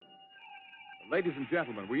Ladies and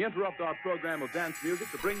gentlemen, we interrupt our program of dance music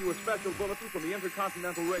to bring you a special bulletin from the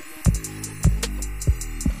Intercontinental Radio.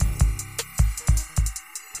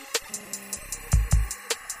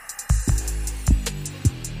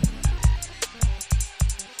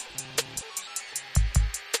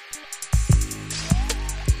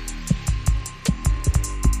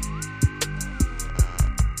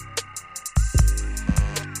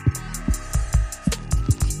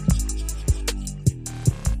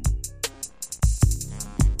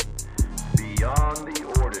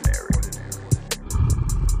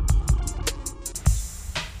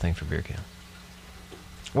 Thanks for beer can.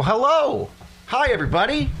 Well, hello. Hi,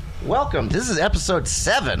 everybody. Welcome. This is episode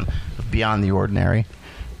 7 of Beyond the Ordinary.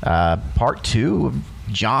 Part 2 of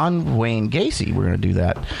John Wayne Gacy. We're going to do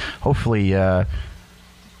that. Hopefully,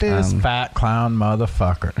 this fat clown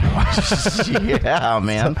motherfucker. Yeah,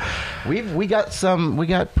 man. We got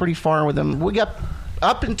pretty far with him. We got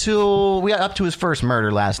up to his first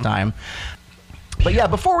murder last time. But yeah,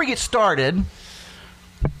 before we get started,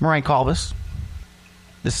 Moraine Calvis.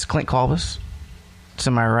 This is Clint Calvis.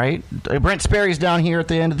 Am I right? Brent Sperry's down here at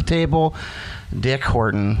the end of the table. Dick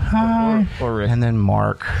Horton. Hi. Or Rick. And then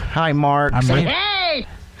Mark. Hi, Mark. Hey!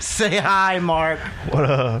 Say hi, Mark. What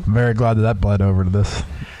up? I'm very glad that bled over to this.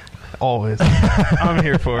 Always. I'm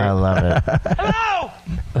here for it. I love it. Hello!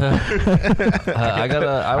 I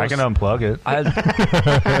can unplug it. I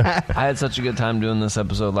had such a good time doing this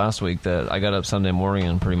episode last week that I got up Sunday morning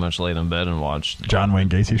and pretty much laid in bed and watched John Wayne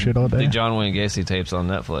Gacy shit all day. the John Wayne Gacy tapes on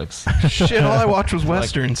Netflix. Shit, all I watched was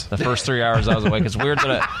westerns. Like, the first 3 hours I was awake. It's weird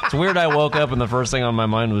I woke up and the first thing on my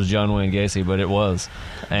mind was John Wayne Gacy, but it was.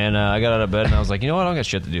 And I got out of bed and I was like, you know what? I don't got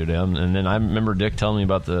shit to do, damn. And then I remember Dick telling me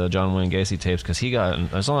about the John Wayne Gacy tapes because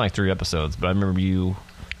it's only like 3 episodes, but I remember you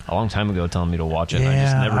a long time ago telling me to watch it, and I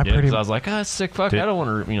just never did because I was like, it's sick fuck. I don't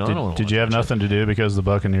want to. Did you have nothing to do because the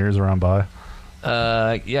Buccaneers are on bye?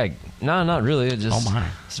 Yeah, no, not really.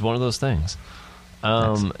 It's one of those things.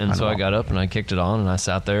 And so I got up and I kicked it on and I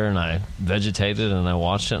sat there and I vegetated and I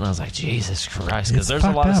watched it and I was like, Jesus Christ, because there's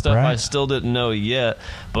a lot of stuff I still didn't know yet.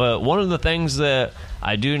 But one of the things that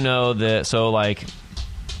I do know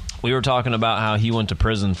we were talking about how he went to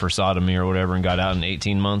prison for sodomy or whatever and got out in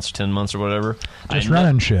 18 months, 10 months or whatever. Just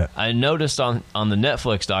running shit. I noticed on the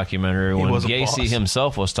Netflix documentary when Gacy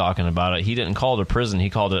himself was talking about it, he didn't call it a prison,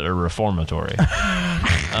 he called it a reformatory.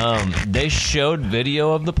 They showed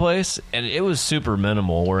video of the place, and it was super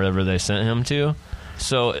minimal wherever they sent him to.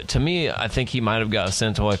 So, to me, I think he might have got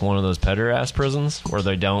sent to like one of those peder-ass prisons where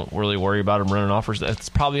they don't really worry about him running off. That's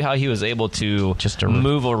probably how he was able to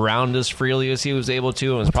move around as freely as he was able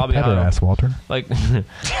to. And it's probably peder-ass, Walter? Like,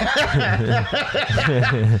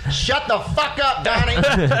 shut the fuck up, Donnie.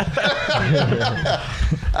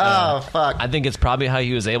 Oh, fuck. I think it's probably how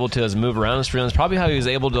he was able to move around as freely. It's probably how he was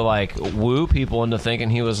able to like woo people into thinking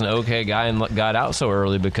he was an okay guy and got out so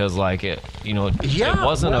early because it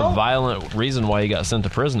wasn't a violent reason why he got sent to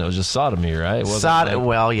prison. It was just sodomy, right? Sodomy.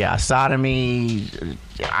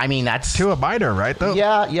 I mean, that's to a biter, right? Though.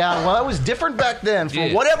 Yeah. Well, it was different back then for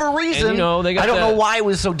whatever reason. And, I don't know why it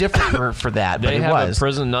was so different for that. But they have a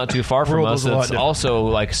prison not too far from us that's also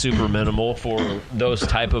like super minimal for those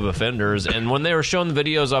type of offenders. And when they were showing the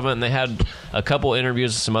videos of it, and they had a couple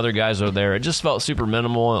interviews with some other guys over there, it just felt super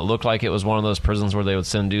minimal. And it looked like it was one of those prisons where they would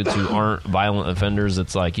send dudes who aren't violent offenders.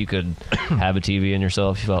 It's like you could have a TV in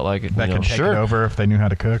yourself. You felt like it. That could take it over if they knew how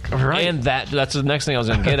to cook. Right. And that's the next thing I was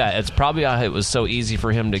going to get at. It's probably how it was so easy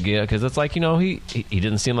for him to get, because it's like, he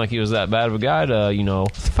didn't seem like he was that bad of a guy to,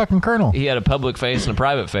 It's the fucking colonel. He had a public face and a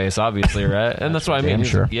private face, obviously, right? And that's what I mean.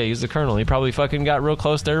 Sure. Yeah, he's the colonel. He probably fucking got real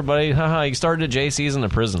close to everybody. He started at JC's in the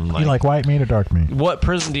prison. You like white meat or dark meat? What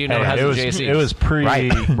prison do you know has a JC's? It was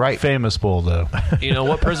pre-Famous Bowl, though.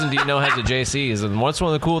 What prison do you know has a JC's? And what's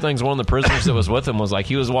one of the cool things, one of the prisoners that was with him was like,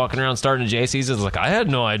 he was walking around starting a JC's. It's like, I had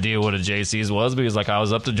no idea what a JC's was, because like I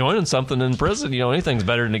was up to joining something in prison. Anything's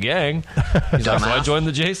better than a gang. He's like, so I joined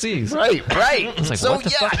the JC's. Right. It's like, what the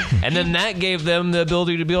fuck? And then that gave them the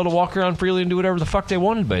ability to be able to walk around freely and do whatever the fuck they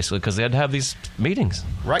wanted, basically, because they had to have these meetings.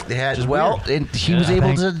 They had. And he was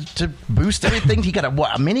able to boost everything. He got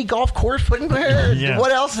a mini golf course put in there. Yeah.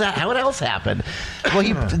 What else happened? Well,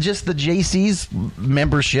 just the JC's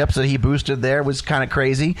memberships that he boosted there was kind of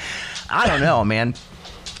crazy. I don't know, man.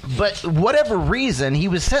 But whatever reason, he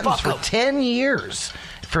was sentenced for 10 years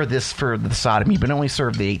for the sodomy, but only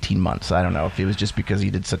served the 18 months. I don't know if it was just because he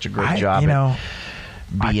did such a great job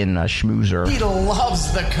being a schmoozer. He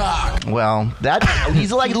loves the cock. Well,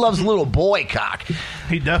 he's like he loves little boy cock.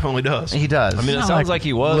 He definitely does. He does. I mean, it sounds like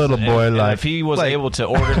he was. Little boy, if he was able to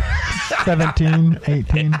order. 17,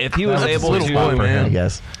 18. If he was able to, I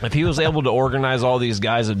guess. if he was able to organize all these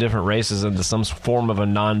guys of different races into some form of a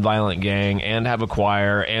non-violent gang and have a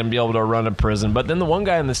choir and be able to run a prison, but then the one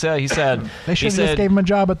guy in the cell, he said They should have just gave him a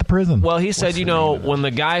job at the prison. Well, he said, when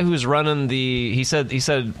the guy who's running he said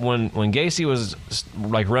when Gacy was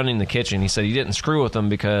like running the kitchen, he said he didn't screw with them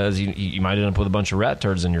because you might end up with a bunch of rat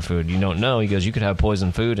turds in your food. You don't know. He goes, you could have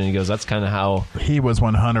poison food, and he goes, that's kind of how he was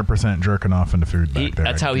 100% jerking off into food back there.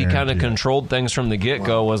 That's how he kind of controlled things from the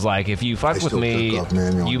get-go. Was like, if you fuck with me,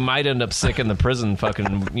 you might end up sick in the prison,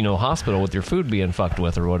 fucking hospital with your food being fucked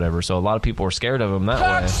with or whatever. So a lot of people were scared of him that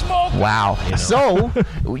way. Wow. So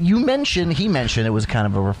he mentioned it was kind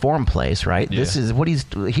of a reform place, right? Yeah. This is what it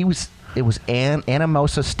was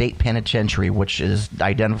Anamosa State Penitentiary, which is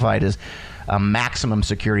identified as a maximum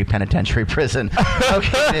security penitentiary prison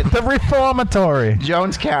located the reformatory.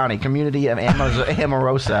 Jones County, community of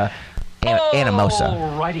Anamosa.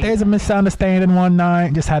 Anamosa. There's a misunderstanding one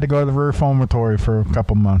night. Just had to go to the reformatory for a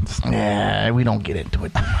couple months. Yeah, we don't get into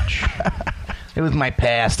it too much. It was my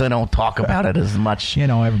past. I don't talk about it as much.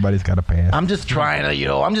 Everybody's got a past. I'm just trying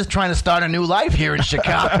to start a new life here in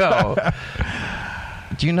Chicago.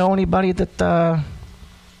 Do you know anybody that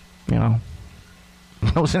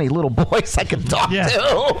knows any little boys I can talk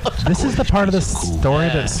to? This is the part of the story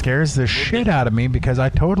that scares the shit out of me because I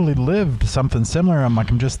totally lived something similar. I'm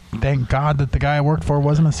thank God that the guy I worked for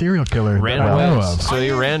wasn't a serial killer. So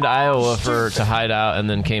he ran to Iowa to hide out, and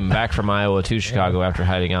then came back from Iowa to Chicago after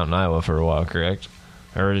hiding out in Iowa for a while, correct?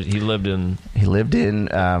 Or he lived in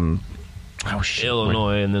Illinois,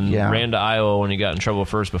 and then ran to Iowa when he got in trouble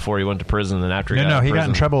first before he went to prison. And then after he got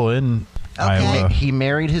in trouble in Iowa. He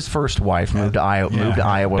married his first wife, moved to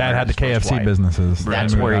Iowa. Dad had the KFC businesses.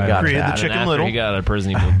 That's where he got created that. the Chicken after Little. He got out of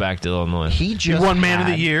prison, he moved back to Illinois. He won Man of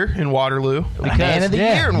the Year in Waterloo. Man of the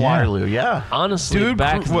Year in Waterloo, yeah. Honestly, Dude,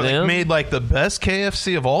 back then, made like the best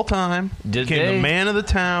KFC of all time. Became the man of the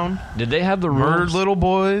town. Did they have the rules? Murdered little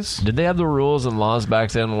boys. Did they have the rules and laws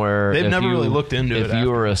back then where they've never really looked into it? If you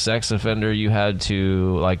were a sex offender, you had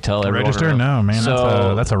to tell everyone. Register? No,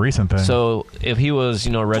 man. That's a recent thing. So if he was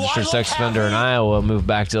a registered sex offender in Iowa, moved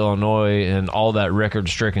back to Illinois, and all that record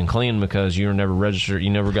stricken clean because you were never registered, you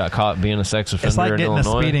never got caught being a sex offender it's like in getting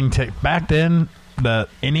Illinois. A speeding ticket back then.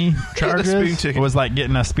 Any charges was like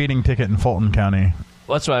getting a speeding ticket in Fulton County.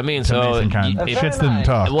 That's what I mean. So shits didn't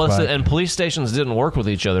talk. And police stations didn't work with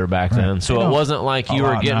each other back then, so it wasn't like you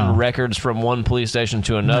were getting records from one police station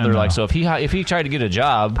to another. No. So if he tried to get a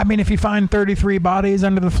job, I mean, if you find 33 bodies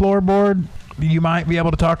under the floorboard, you might be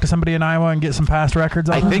able to talk to somebody in Iowa and get some past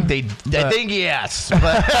records. I think yes.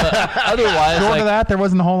 But otherwise, short of that, there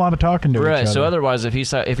wasn't a whole lot of talking to each other. So otherwise, if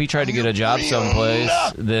he tried to get a job someplace,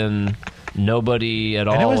 then nobody at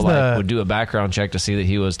all would do a background check to see that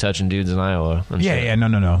he was touching dudes in Iowa.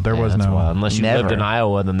 No. There was no. Unless you lived in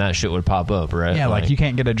Iowa, then that shit would pop up, right? Yeah, like you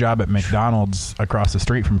can't get a job at McDonald's across the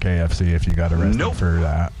street from KFC if you got arrested for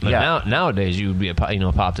that. But nowadays you would be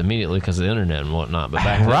popped immediately because of the internet and whatnot. But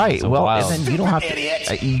back then, right. Well, wild. and then you don't have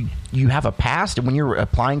to. You have a past, and when you're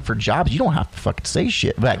applying for jobs, you don't have to fucking say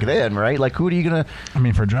shit back then, right? Like, who are you gonna? I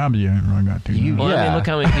mean, for jobs, you ain't really got to. I mean, look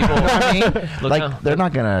how many people. They're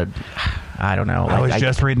not gonna. I don't know. I was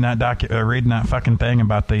just reading that fucking thing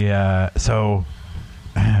about the. So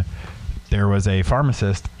there was a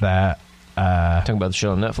pharmacist that. Talking about the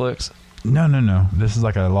show on Netflix. No. This is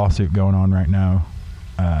like a lawsuit going on right now.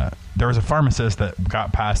 There was a pharmacist that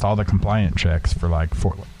got past all the compliant checks for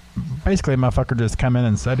basically, a motherfucker just come in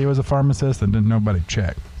and said he was a pharmacist and didn't nobody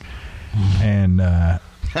check. And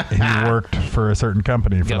he worked for a certain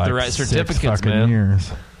company for the right 6 certificates, fucking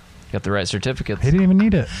years. Got the right certificates. He didn't even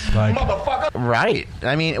need it. Right.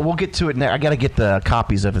 I mean, we'll get to it. I got to get the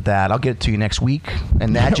copies of that. I'll get it to you next week.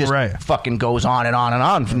 And that just fucking goes on and on and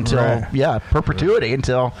on until, perpetuity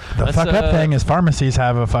until... The fucked up thing is pharmacies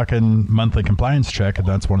have a fucking monthly compliance check, and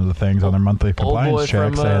that's one of the things on their monthly compliance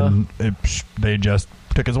checks, and they just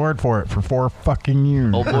took his word for it for 4 fucking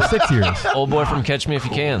years. 6 years. Old boy from Catch Me If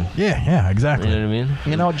You Can. Yeah, exactly. You know what I mean?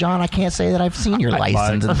 You know, John, I can't say that I've seen your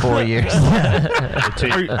license in 4 years.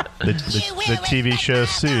 The TV show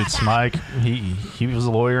Suits, Mike, he was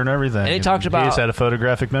a lawyer and everything. And he talked about... He just had a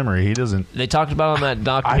photographic memory. He doesn't... They talked about on that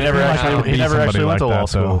documentary. He never actually went to law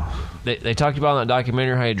school. They talked about in that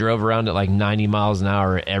documentary how he drove around at like 90 miles an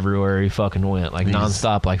hour everywhere he fucking went, like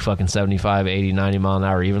nonstop, like fucking 75, 80, 90 mile an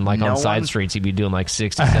hour. Even like on side streets, he'd be doing like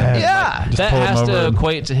 60, 70. Yeah. Like, that has to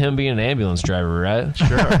equate to him being an ambulance driver, right?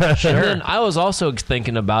 Sure. And then I was also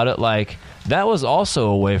thinking about it, like, that was also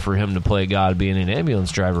a way for him to play God being an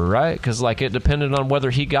ambulance driver, right? Because like it depended on whether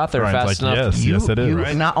he got there fast enough. Yes, it is.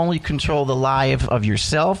 You not only control the life of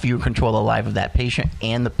yourself, you control the life of that patient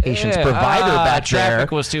and the patient's provider back there. Traffic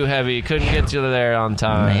was too heavy. Couldn't get you there on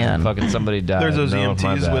time. Man. Fucking somebody died. There's those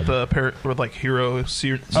EMTs with like hero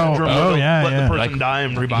syndrome. Let the person die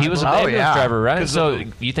and revive. He was an ambulance driver, right? So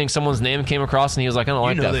you think someone's name came across and he was like, I don't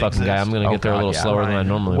like that fucking guy. I'm going to get there a little slower than I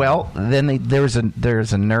normally would. Well, then there's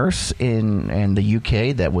a nurse in the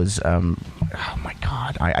UK that was oh my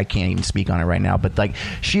god, I can't even speak on it right now, but like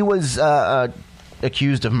she was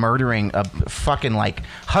accused of murdering fucking like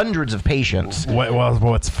hundreds of patients.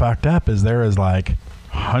 What's fucked up is there is like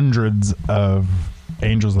hundreds of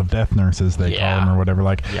angels of death nurses they call them or whatever.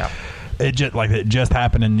 Like it just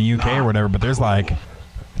happened in the UK or whatever, but there's like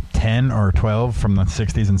 10 or 12 from the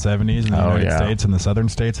 60s and 70s in the United States and the southern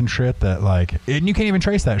states and shit that like, and you can't even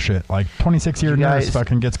trace that shit. Like 26-year nurse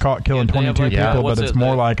fucking gets caught killing 22 people, but it's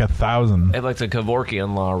more like 1,000. They have like the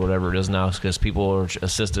Kevorkian law or whatever it is now, because people are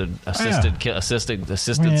assisted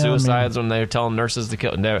suicides when they're telling nurses to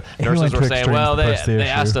kill. Nurses were saying, well, they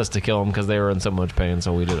asked us to kill them because they were in so much pain,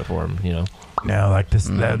 so we did it for them. You know. No, like this.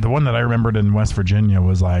 The one that I remembered in West Virginia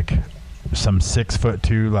was like some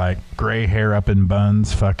 6'2", like gray hair up in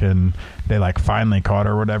buns. Fucking, they like finally caught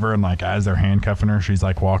her or whatever, and like as they're handcuffing her, she's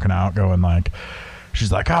like walking out, going like,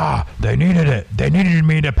 she's like, they needed it. They needed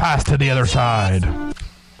me to pass to the other side.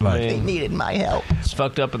 Like, they needed my help. It's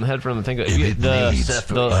fucked up in the head from the thing. I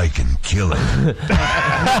can kill it.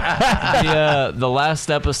 The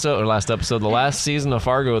last season of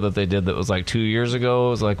Fargo that they did that was like 2 years ago,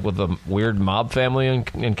 was like with a weird mob family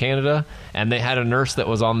in Canada, and they had a nurse that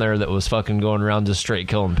was on there that was fucking going around just straight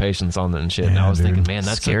killing patients on it and shit. And I was thinking, man,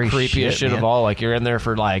 that's the creepiest shit of all. Like, you're in there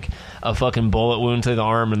for like a fucking bullet wound to the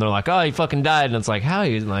arm, and they're like, oh, he fucking died, and it's like, how?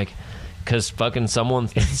 He's like, because fucking someone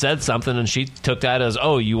said something and she took that as,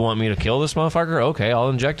 oh, you want me to kill this motherfucker? Okay, I'll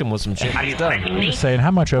inject him with some shit. I'm just saying,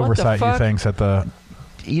 how much oversight you think's at the...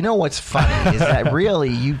 You know what's funny is that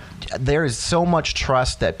really there is so much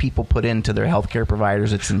trust that people put into their healthcare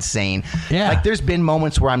providers. It's insane. Yeah. Like, there's been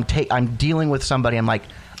moments where I'm dealing with somebody, I'm like,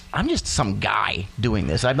 I'm just some guy doing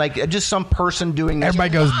this. I'm like just some person doing this.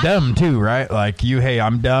 Everybody goes dumb too, right? Like, hey,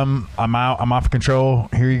 I'm dumb, I'm out, I'm off control,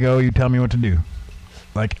 here you go, you tell me what to do.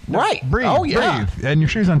 Like, right, breathe, and your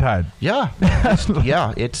shoes untied. Yeah,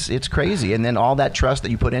 it's crazy. And then all that trust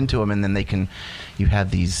that you put into them, and then you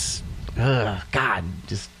have these, God,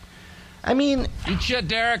 just, I mean, eat shit,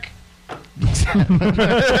 Derek. That's how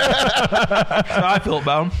I feel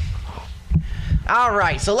about him. All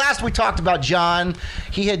right, so last we talked about John.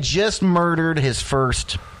 He had just murdered his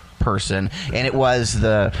first person, and it was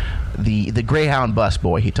the Greyhound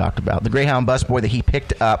busboy he talked about. The Greyhound busboy that he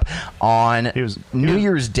picked up on New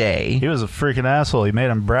Year's Day. He was a freaking asshole. He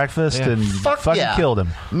made him breakfast and fucking killed him.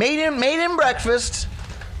 Made him breakfast,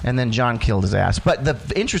 and then John killed his ass. But the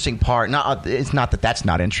interesting part, it's not that that's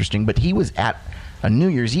not interesting, but he was at a New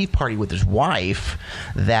Year's Eve party with his wife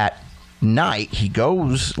that night. He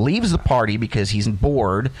leaves the party because he's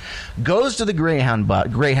bored, goes to the Greyhound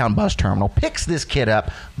bus terminal, picks this kid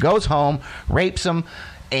up, goes home, rapes him,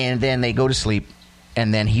 and then they go to sleep.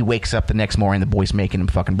 And then he wakes up the next morning, the boy's making him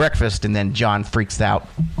fucking breakfast, and then John freaks out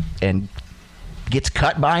and gets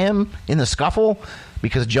cut by him in the scuffle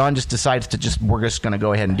because John just decides we're just going to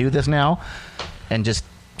go ahead and do this now, and just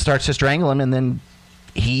starts to strangle him, and then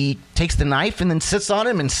he takes the knife and then sits on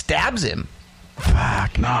him and stabs him.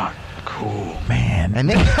 Fuck, not cool, man. And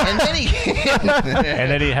then he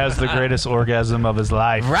he has the greatest orgasm of his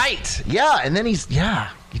life. Right. Yeah. And then he just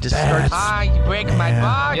starts. You breaking my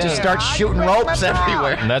bar. Just starts shooting ropes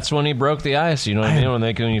everywhere. And that's when he broke the ice. You know what I mean?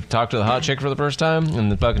 When you talk to the hot chick for the first time,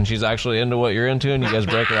 and the fucking she's actually into what you're into, and you guys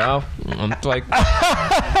break her off. And it's like,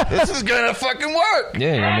 this is gonna fucking work.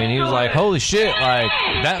 Yeah. I mean, he was like, holy shit, like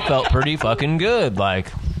that felt pretty fucking good. Like,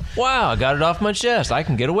 wow, I got it off my chest. I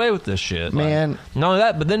can get away with this shit. Man. Like, not only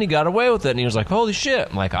that, but then he got away with it, and he was like, holy shit.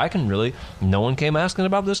 I'm like, no one came asking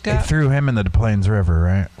about this cat. They threw him in the Des Plaines River,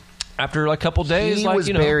 right? After like a couple days, he was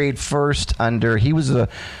buried first under. He was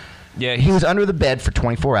under the bed for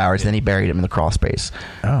 24 hours. Then he buried him in the crawl space.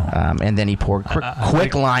 And then he poured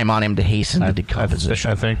quick lime on him to hasten the decomposition.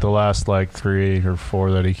 I think the last like 3 or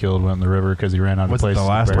 4 that he killed went in the river because he ran out of places. Was it the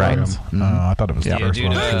last to bury ones? him. No, I thought it was the first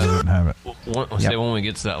one. I didn't have it. when we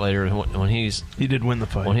get to that later, when he did win the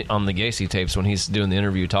fight on the Gacy tapes, when he's doing the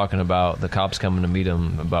interview talking about the cops coming to meet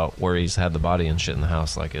him about where he's had the body and shit in the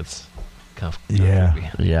house, like it's kind of creepy.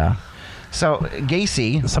 Yeah. So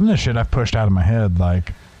Gacy, some of the shit I've pushed out of my head,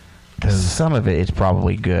 like, because some of it is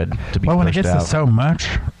probably good to be. Well, when it pushed gets out. to so much,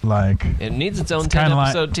 like, it needs its own kind of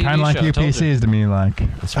 10-episode TV kind of like show. UPCs to me. Like,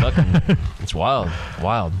 it's fucking, it's wild.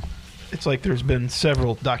 It's like there's been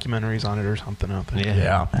several documentaries on it or something out there.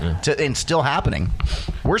 Yeah. And still happening.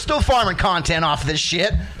 We're still farming content off this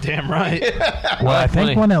shit. Damn right. Well, I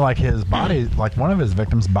think one of his bodies, like one of his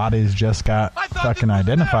victims' bodies, just got fucking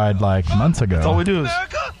identified like months ago. That's all we do is.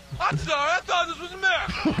 I'm sorry, I thought this was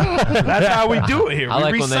America. That's how we do it here. I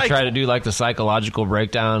like when they try to do like the psychological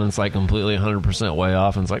breakdown and it's like completely 100% way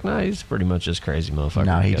off and it's like, nah, he's pretty much just crazy motherfucker.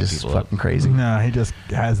 No, he just fucking crazy. No, he just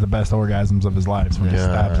has the best orgasms of his life when he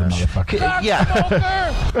stabs a motherfucker.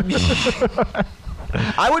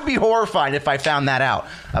 I would be horrified if I found that out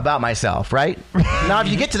about myself, right? Now, if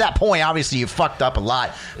you get to that point, obviously you fucked up a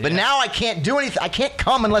lot. But now I can't do anything. I can't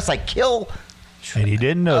come unless I kill and he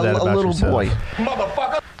didn't know that about little yourself. boy.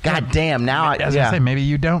 Motherfucker. God damn, now I was going to say, maybe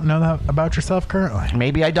you don't know that about yourself currently.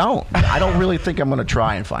 Maybe I don't. I don't really think I'm going to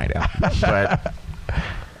try and find out. But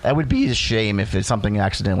that would be a shame if something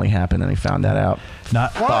accidentally happened and he found that out. Now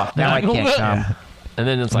I can't come. And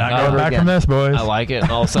then it's like, not going back from this, boys. I like it.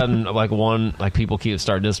 And all of a sudden, people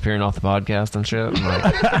start disappearing off the podcast and shit. I'm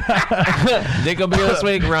like, Dick will be here this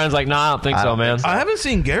week. Ryan's like, nah, I don't think so, man. I haven't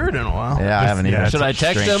seen Garrett in a while. Yeah, I haven't either. Should I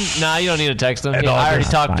text him? Nah, you don't need to text him. I already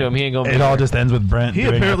talked to him. He ain't going to be It all here. just ends with Brent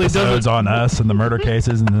doing apparently episodes on us and the murder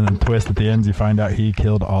cases, and then the twist at the end, you find out he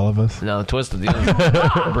killed all of us. No, the twist at the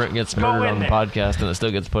end, Brent gets murdered on the podcast, and it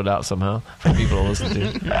still gets put out somehow for people to listen to.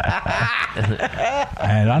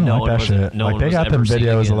 And I don't like that shit. Like, they got them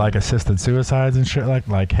videos of like assisted suicides and shit.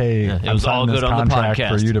 Like, hey, I'm signing this contract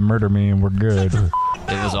for you to murder me, and we're good.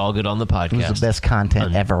 It was all good on the podcast. It was the best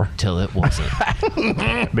content ever. Till it wasn't.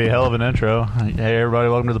 Be a hell of an intro. Hey, everybody,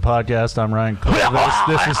 welcome to the podcast. I'm Ryan.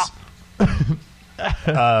 This is.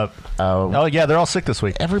 Oh yeah, they're all sick this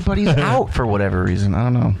week. Everybody's out for whatever reason. I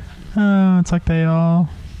don't know. It's like they all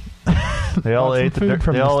ate the food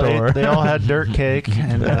from they the all store. ate, they all had dirt cake.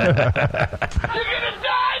 And,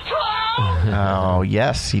 Oh,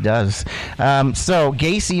 yes, he does. So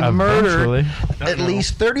Gacy murdered at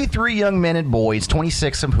least 33 young men and boys,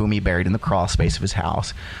 26 of whom he buried in the crawl space of his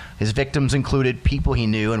house. His victims included people he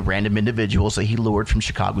knew and random individuals that he lured from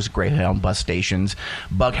Chicago's Greyhound bus stations,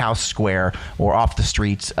 Bughouse Square, or off the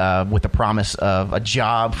streets with the promise of a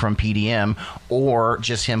job from PDM or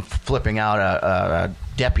just him flipping out a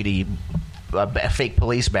deputy, a fake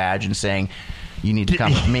police badge and saying, you need to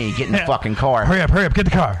come with me. Get in the fucking car. Hurry up, get in the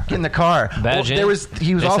car. Get in the car. They said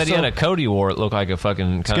he also had a coat he wore. It looked like a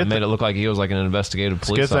fucking kind of made it look like he was like an investigative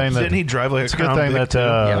police officer. Didn't he drive like it's a good thing that it's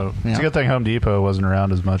a good thing Home Depot wasn't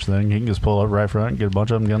around as much then. He can just pull up right front, get a bunch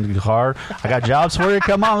of them, get in the car. I got jobs for you.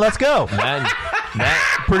 Come on, let's go.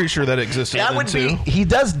 Pretty sure that existed. That would be. He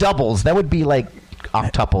does doubles. That would be like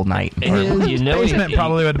octuple night. His basement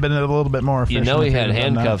probably would have been a little bit more efficient. You know he had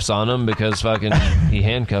handcuffs on him because fucking he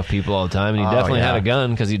handcuffed people all the time, and he definitely had a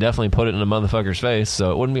gun because he definitely put it in a motherfucker's face.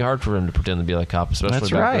 So it wouldn't be hard for him to pretend to be like a cop, especially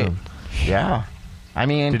That's back right. then. Yeah, I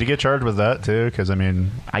mean, did he get charged with that too? Because I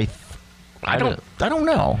mean, I don't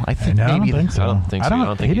know. I think I maybe. don't think so. I don't think so. I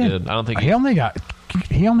don't think he did. I don't think he only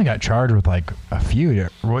got charged with like a few.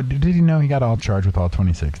 Did he know he got all charged with all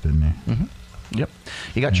 26? Didn't he? Mm-hmm. Yep,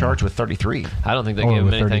 he got charged with 33. I don't think they gave him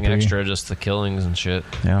anything 33. extra, just the killings and shit.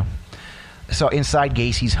 Yeah. So inside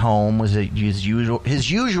Gacy's home was his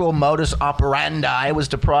usual modus operandi was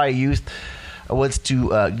to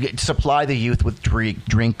supply the youth with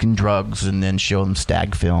drink and drugs, and then show them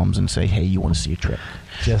stag films and say, "Hey, you want to see a trick?"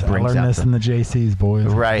 Just learn this in the JCs, boys.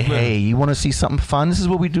 Right. Hey, you want to see something fun? This is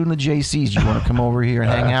what we do in the JCs. You want to come over here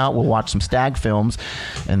and hang out? We'll watch some stag films,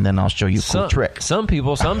 and then I'll show you a cool trick. Some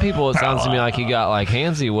people, it sounds to me like he got like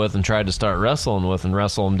handsy with and tried to start wrestling with and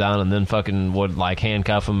wrestle him down, and then fucking would like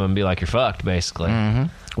handcuff him and be like, "You're fucked," basically.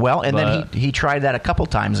 Mm-hmm. Well, and then he tried that a couple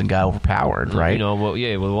times and got overpowered, right? You know,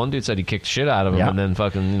 well, one dude said he kicked shit out of him and then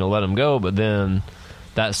fucking let him go, but then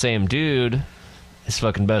that same dude, his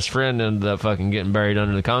fucking best friend, ended up fucking getting buried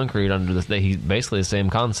under the concrete he basically the same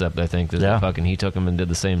concept. I think that fucking he took him and did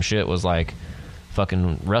the same shit, was like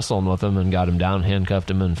fucking wrestling with him and got him down, handcuffed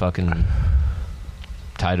him, and fucking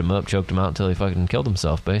tied him up, choked him out until he fucking killed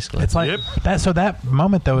himself. Basically, it's like that. So that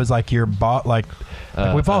moment though is like your boss. Like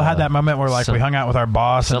we've all had that moment where like we hung out with our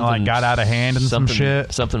boss and like got out of hand and some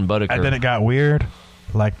shit. Something but and then it got weird.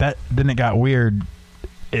 Like that. Then it got weird.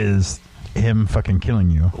 Is him fucking killing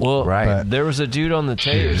you. Well, right. There was a dude on the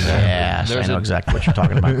tape. Yes, I know exactly what you're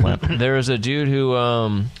talking about, Clint. There was a dude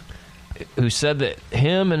who said that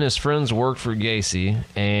him and his friends worked for Gacy,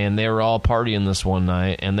 and they were all partying this one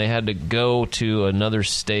night, and they had to go to another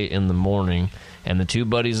state in the morning, and the two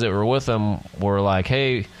buddies that were with them were like,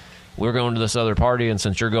 hey, we're going to this other party, and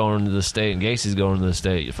since you're going to the state and Gacy's going to the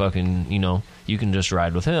state, you fucking, you can just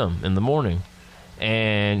ride with him in the morning.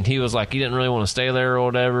 And he was like, he didn't really want to stay there or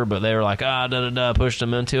whatever, but they were like, pushed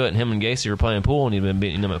him into it, and him and Gacy were playing pool, and he'd been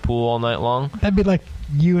beating them at pool all night long. That'd be like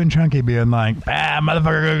you and Chunky being like, motherfucker,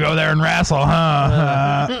 gonna go there and wrestle,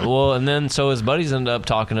 huh? Well, and then so his buddies ended up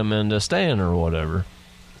talking him into staying or whatever.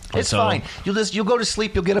 It's fine. You'll go to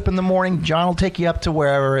sleep. You'll get up in the morning. John will take you up to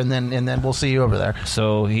wherever, and then we'll see you over there.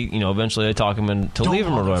 So he, eventually they talk him into leave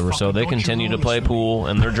him or whatever. So they continue to play pool,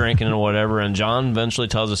 and they're drinking and whatever. And John eventually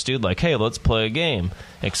tells this dude like, "Hey, let's play a game.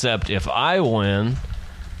 Except if I win,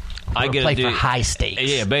 I get play to do for high stakes.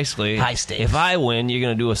 Yeah, basically high stakes. If I win, you're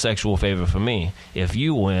gonna do a sexual favor for me. If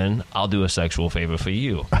you win, I'll do a sexual favor for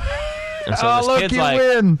you." And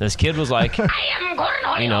so this kid was like, I am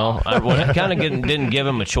I kind of didn't give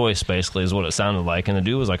him a choice, basically, is what it sounded like. And the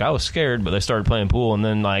dude was like, I was scared, but they started playing pool. And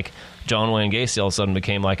then, like, John Wayne Gacy all of a sudden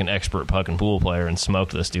became, like, an expert fucking pool player and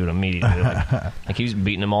smoked this dude immediately. Like he was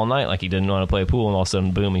beating him all night like he didn't know how to play pool. And all of a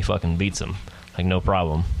sudden, boom, he fucking beats him. Like, no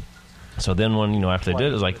problem. So then when, after they did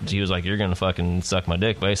it, was like, he was like, you're going to fucking suck my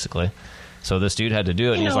dick, basically. So this dude had to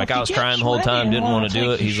do it, and he's like, I was crying the whole time, didn't want to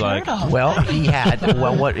do it. He's like, well,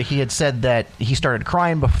 what he had said that he started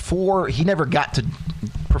crying before he never got to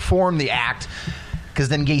perform the act, because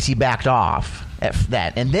then Gacy backed off at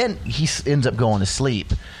that, and then he ends up going to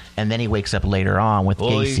sleep, and then he wakes up later on with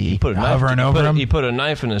Gacy. He put a knife hovering over him. He put a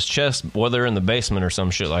knife in his chest, whether in the basement or some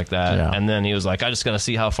shit like that, and then he was like, I just got to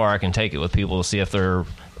see how far I can take it with people to see if they're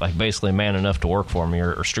like basically man enough to work for me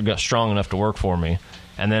or strong enough to work for me.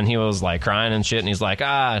 And then he was like crying and shit, and he's like, go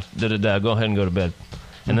ahead and go to bed.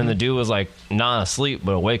 And then the dude was like not asleep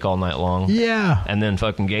but awake all night long. Yeah. And then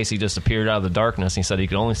fucking Gacy just appeared out of the darkness. He said he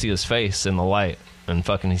could only see his face in the light, and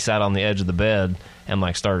fucking he sat on the edge of the bed and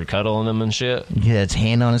like started cuddling him and shit. He had his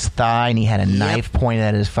hand on his thigh, and he had a knife pointed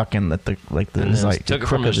at his fucking took it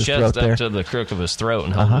from his chest up to the crook of his throat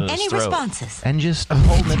and held it in his throat. Any responses? And just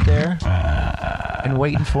holding it there and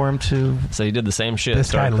waiting for him to. So he did the same shit.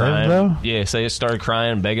 This guy started lived, crying. though? Yeah, so he started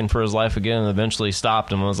crying, begging for his life again, and eventually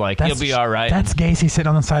stopped him and was like, he'll be all right. That's Gacy sitting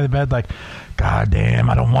on the side of the bed like, God damn,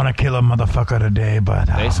 I don't want to kill a motherfucker today, but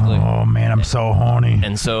basically, oh man, I'm so horny.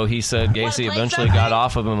 And so he said Gacy eventually got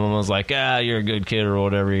off of him and was like, you're a good kid or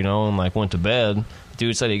whatever, and like went to bed.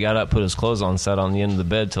 Dude said he got up, put his clothes on, sat on the end of the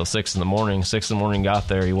bed till 6 in the morning. 6 in the morning, got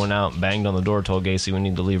there, he went out, banged on the door, told Gacy we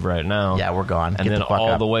need to leave right now. Yeah, we're gone. And then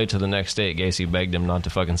all the way to the next state, Gacy begged him not to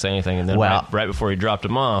fucking say anything. And then right before he dropped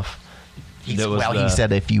him off, he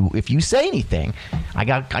said, if you say anything, I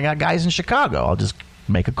got guys in Chicago, I'll just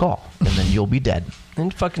make a call, and then you'll be dead.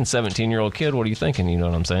 And fucking 17-year-old kid, what are you thinking? You know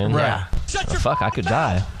what I'm saying? Right. Fuck, I could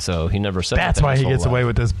die. So he never said That's why he gets away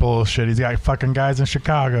with this bullshit. He's got fucking guys in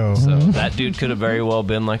Chicago. So that dude could have very well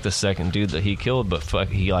been like the second dude that he killed, but fuck,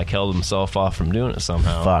 he like held himself off from doing it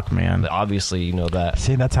somehow. Fuck, man. But obviously, you know that.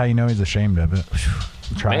 See, that's how you know he's ashamed of it.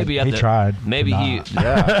 Maybe he tried. Maybe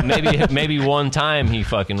maybe one time he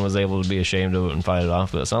fucking was able to be ashamed of it and fight it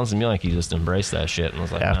off. But it sounds to me like he just embraced that shit and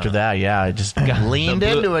was like, after that, I just leaned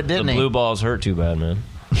into it, didn't he? The blue balls hurt too bad, man.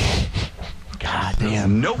 God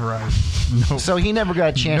damn. Nope. Right. Nope. So he never got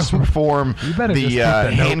a chance to perform the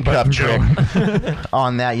handcuff trick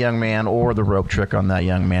on that young man or the rope trick on that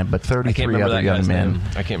young man, but 33 other young men.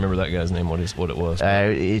 I can't remember that guy's name, what it was.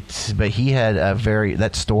 But he had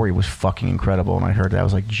that story was fucking incredible, and I heard that. I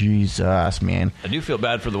was like, Jesus, man. I do feel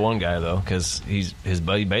bad for the one guy, though, because his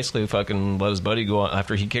buddy basically fucking let his buddy go on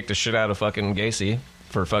after he kicked the shit out of fucking Gacy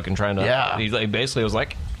for fucking trying to. Yeah. He basically was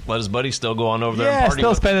like, let his buddy still go on over there and Yeah, party still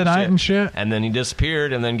with spend the night and shit. And then he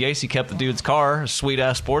disappeared, and then Gacy kept the dude's car, a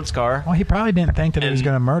sweet-ass sports car. Well, he probably didn't think that he was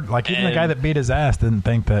going to murder. Like, even the guy that beat his ass didn't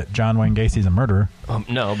think that John Wayne Gacy's a murderer.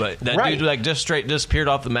 No, but that dude like just straight disappeared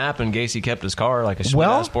off the map, and Gacy kept his car, like a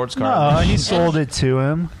sweet-ass sports car. No, he sold it to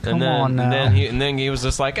him. Come on now. And then he was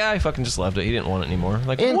just like, he fucking just left it. He didn't want it anymore.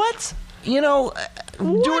 Like, what? You know,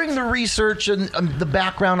 doing the research and the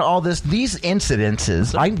background, all these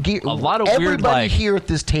incidences, a lot of everybody weird, here at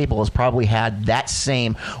this table has probably had that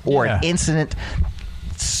same or an incident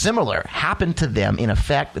similar happen to them. In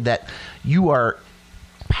effect, that you are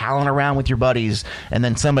palling around with your buddies, and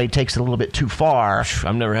then somebody takes it a little bit too far.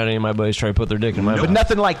 I've never had any of my buddies try to put their dick in my mouth. But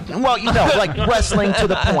nothing like, well, like wrestling to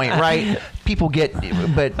the point, right? People get,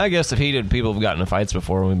 but I guess if people have gotten in fights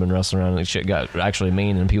before when we've been wrestling around and shit got actually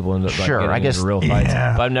mean and people end up like, getting into real fights.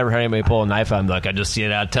 Yeah. But I've never had anybody pull a knife out and be like, I just see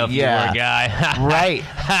it how tough you are, guy. Right.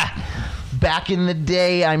 Back in the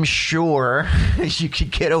day, I'm sure you could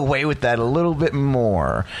get away with that a little bit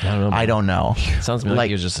more. I don't know. Sounds like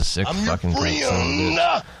you're just a sick fucking great son of a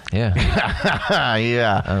bitch. Yeah.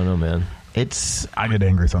 Yeah. I don't know, man. I get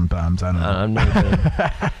angry sometimes. I don't know. I'm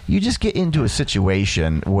never You just get into a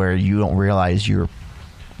situation where you don't realize you're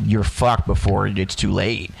fucked before it's too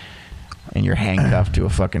late, and you're handcuffed to a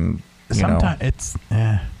fucking. Sometimes it's.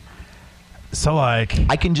 So like,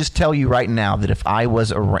 I can just tell you right now that if I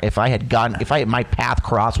had my path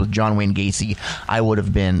crossed with John Wayne Gacy, I would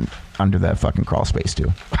have been under that fucking crawl space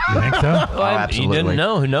too. You think so? Well, absolutely. You didn't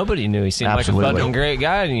know. Nobody knew. He seemed like a fucking great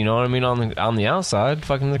guy. You know what I mean? On the outside,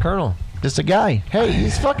 fucking the Colonel. Just a guy. Hey,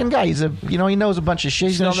 he's a fucking guy. He's he knows a bunch of shit.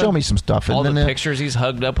 He's going to show me some stuff. All the pictures, he's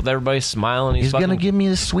hugged up with everybody smiling. He's going to give me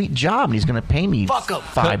a sweet job, and he's going to pay me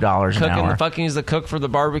 $5 an hour. He's the cook for the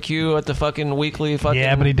barbecue at the fucking weekly fucking...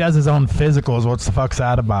 Yeah, but he does his own physicals. What's the fuck's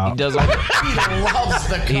that about? He does all He loves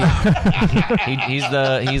the cock.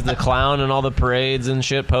 he's the clown in all the parades and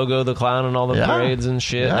shit. Pogo the clown in all the parades and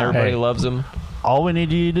shit. And everybody loves him. All we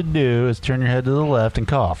need you to do is turn your head to the left and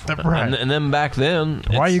cough. Right. And then back then...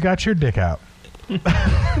 Why you got your dick out?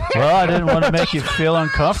 Well, I didn't want to make you feel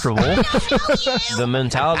uncomfortable. The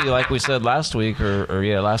mentality, like we said last week,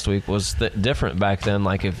 last week, was different back then.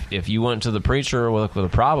 Like, if you went to the preacher with a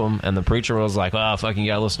problem, and the preacher was like, "Well, fucking,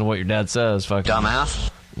 you gotta listen to what your dad says, fucking Dumbass.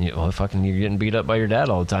 Fucking, you're getting beat up by your dad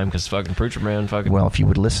all the time because fucking preacher man, fucking." Well, if you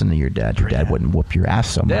would listen to your dad wouldn't whoop your ass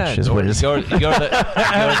so much. Yeah, is what it is. You go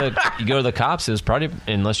to the cops. It's probably,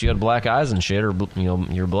 unless you had black eyes and shit, or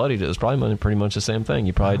you're bloodied. It was probably pretty much the same thing.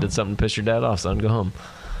 You probably did something to piss your dad off, son. Go home.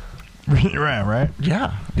 Right.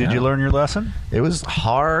 Yeah. Did you learn your lesson? It was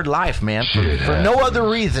hard life, man. For no other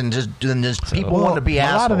reason than just people want to be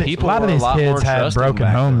assholes. People a lot of were these a lot kids more had trusting broken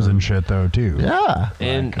back homes then. and shit, though, too. Yeah.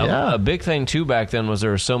 And a big thing, too, back then was there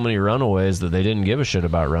were so many runaways that they didn't give a shit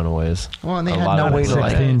about runaways. Well, and they A had lot no of way it. to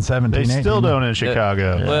 16, 17, They 18. still don't in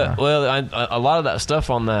Chicago. Well, a lot of that stuff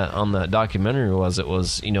on that documentary was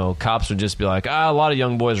cops would just be like, a lot of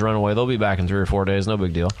young boys run away. They'll be back in 3 or 4 days. No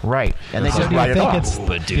big deal. Right. And they So just do you write it think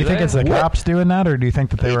off. do you think it's the cops doing that, or do you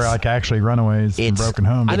think that they were like actually runaways and broken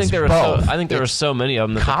homes? I think there were so many of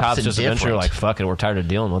them that the cops cops just eventually were like, fuck it, we're tired of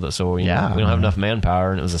dealing with it, so we don't have enough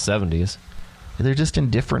manpower, and it was the 70s. They're just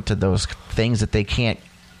indifferent to those things that they can't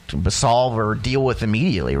solve or deal with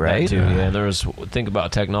immediately, right? Think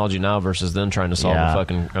about technology now versus then trying to solve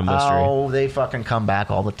a mystery. Oh, they fucking come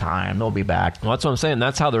back all the time. They'll be back. Well, that's what I'm saying.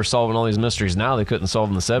 That's how they're solving all these mysteries now. They couldn't solve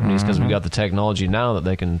in the 70s because we got the technology now that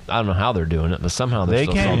they can. I don't know how they're doing it, but somehow they're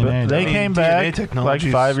still solving it. They came back like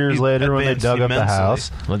 5 years later when they dug up the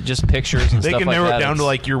house. With just pictures and They stuff can like narrow that. it down to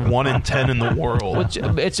like you're 1 in 10 in the world.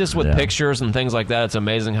 It's just with pictures and things like that. It's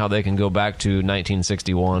amazing how they can go back to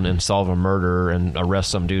 1961 and solve a murder and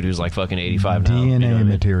arrest some dude who's like fucking 85 now. DNA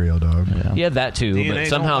material, dog. Yeah, that too. DNA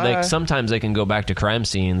but sometimes they can go back to crime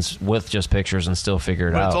scenes with just pictures and still figure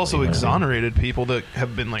it out. But it's also exonerated people that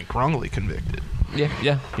have been like wrongly convicted.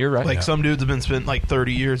 Yeah, you're right. Like some dudes have been spent like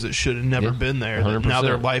 30 years that should have never been there. That now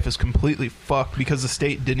their life is completely fucked because the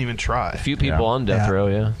state didn't even try. A few people on death row,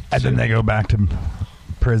 and then they go back to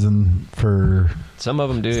prison for. Some of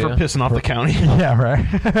them do for pissing off the county. Yeah,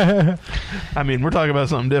 right. I mean, we're talking about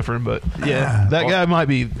something different, but that guy might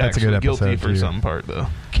be actually guilty for some part, though.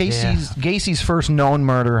 Gacy's first known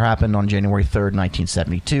murder happened on January 3rd,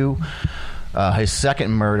 1972. His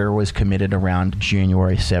second murder was committed around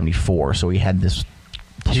January 74. So he had this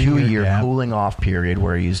 2-year cooling off period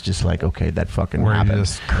where he's just like, okay, that fucking happened.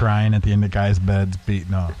 He's just crying at the end of guys' beds,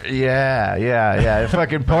 beating up. Yeah.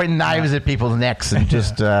 Fucking pointing knives at people's necks and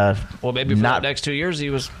just. Well, maybe for the next 2 years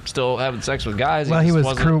he was still having sex with guys. Well, he was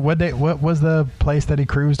what was the place that he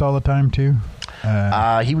cruised all the time too?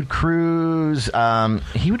 He would cruise. That's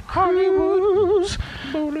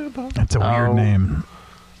a weird name.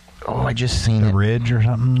 Oh, I just seen the Ridge or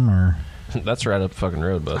something, or. That's right up the fucking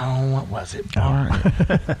road, bud. Oh, what was it?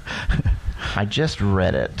 I just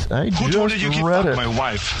read it. Who told you could fuck my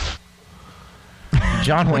wife?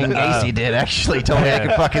 John Wayne Gacy did actually told me I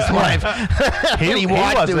could fuck his wife. he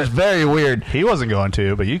watched it. It was very weird. He wasn't going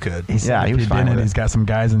to, but you could. He was fine with it. He's got some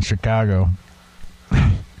guys in Chicago.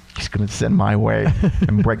 He's going to send my way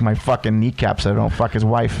and break my fucking kneecaps so I don't fuck his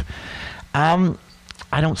wife.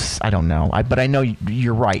 I don't know. But I know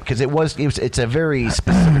you're right because it's a very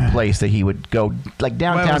specific place that he would go, like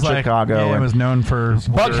downtown Chicago. It was known for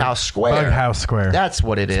Bughouse Square. Bughouse Square. That's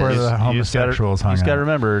what it is. Where the homosexuals hung out. You just got to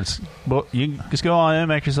remember, you just go on in,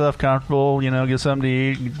 make yourself comfortable. Get something to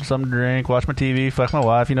eat, get something to drink, watch my TV, fuck my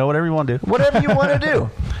wife. Whatever you want to do. Whatever you want to do.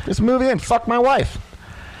 Just move in, fuck my wife.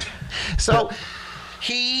 So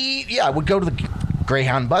he would go to the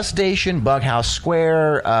Greyhound bus station, Bughouse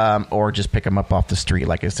Square, or just pick him up off the street,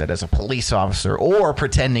 like I said, as a police officer, or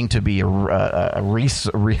pretending to be a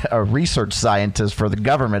research scientist for the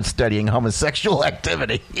government studying homosexual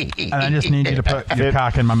activity. And I just need you to put your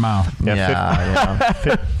cock in my mouth. Yeah.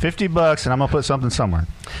 $50, and I'm gonna put something somewhere.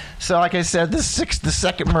 So, like I said, the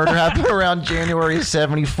second murder happened around January of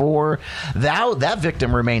 1974. That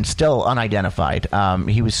victim remains still unidentified.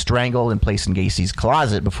 He was strangled and placed in Gacy's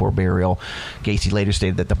closet before burial. Gacy later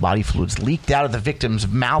stated that the body fluids leaked out of the victim's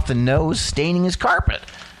mouth and nose, staining his carpet.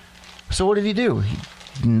 So what did he do?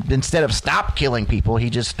 Instead of stop killing people, he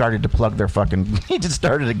just started to plug their he just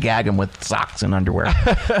started to gag them with socks and underwear.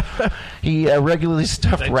 He regularly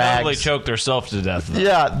stuffed rags. They totally choked themselves to death, though.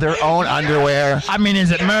 Yeah, their own underwear. I mean,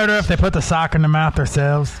 is it murder if they put the sock in their mouth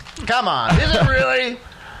themselves? Come on, is it really?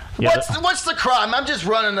 What's the crime? I'm just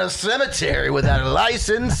running a cemetery without a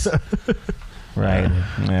license. Right,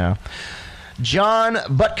 yeah. John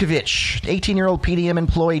Butkovich, 18-year-old PDM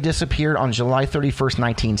employee, disappeared on July 31st,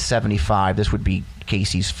 1975. This would be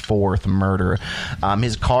Gacy's fourth murder.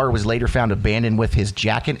 His car was later found abandoned with his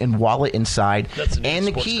jacket and wallet inside and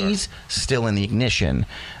the keys still in the ignition.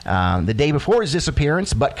 The day before his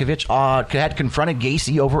disappearance, Butkovich had confronted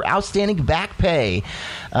Gacy over outstanding back pay.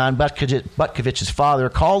 Butkovich's father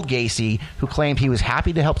called Gacy, who claimed he was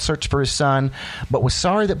happy to help search for his son, but was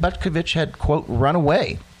sorry that Butkovich had, quote, run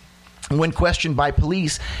away. When questioned by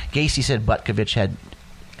police, Gacy said Butkovich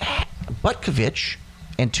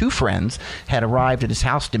and two friends had arrived at his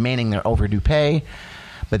house demanding their overdue pay,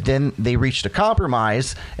 but then they reached a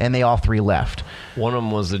compromise and they all three left. One of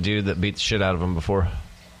them was the dude that beat the shit out of him before.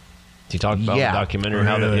 He talked about in the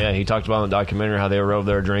documentary he talked about in the documentary how they were over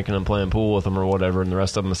there drinking and playing pool with him or whatever, and the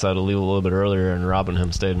rest of them decided to leave a little bit earlier, and Rob and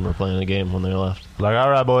him stayed and were playing the game when they left. Like, all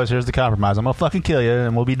right, boys, here's the compromise. I'm gonna fucking kill you,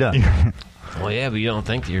 and we'll be done. Well, yeah, but you don't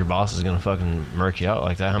think that your boss is going to fucking murk you out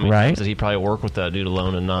like that? How many times did he probably work with that dude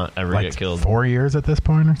alone and not ever get killed? 4 years at this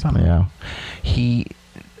point or something? Yeah.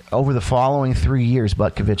 Over the following 3 years,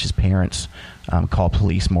 Butkovich's parents called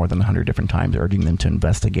police more than 100 different times, urging them to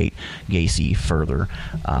investigate Gacy further,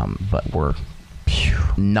 but were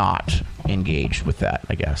not engaged with that,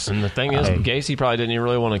 I guess. And the thing is, Gacy probably didn't even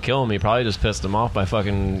really want to kill him. He probably just pissed him off by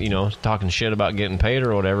fucking, talking shit about getting paid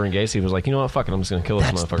or whatever. And Gacy was like, you know what, fuck it, I'm just going to kill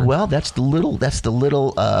this motherfucker. Well, that's the little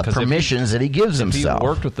permissions that he gives himself. If he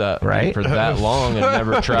worked with that for that long and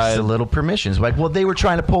never tried. It's the little permissions. Like, well, they were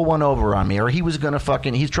trying to pull one over on me, or he was going to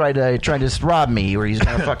fucking, he's trying to rob me, or he's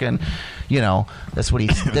going to fucking, that's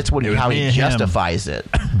how he justifies it.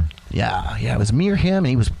 Yeah, it was me or him, and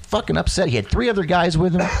he was fucking upset. He had 3 other guys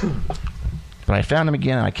with him, but I found him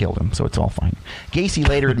again, and I killed him, so it's all fine. Gacy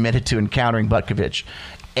later admitted to encountering Butkovich,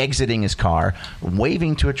 exiting his car,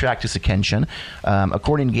 waving to attract his attention.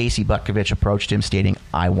 According to Gacy, Butkovich approached him, stating,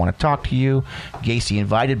 "I want to talk to you." Gacy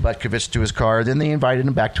invited Butkovich to his car, then they invited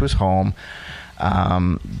him back to his home,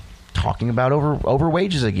 talking about over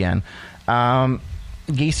wages again.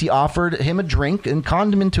 Gacy offered him a drink and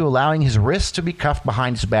conned him into allowing his wrists to be cuffed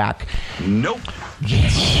behind his back. Nope.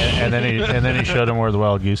 and then he showed him where the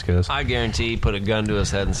wild goose goes. I guarantee he put a gun to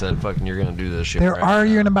his head and said, fucking, you're going to do this shit. They're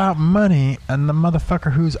arguing about money, and the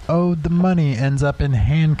motherfucker who's owed the money ends up in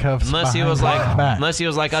handcuffs. Unless he was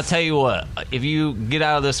like, I'll tell you what, if you get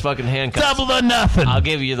out of this fucking handcuffs, double or nothing, I'll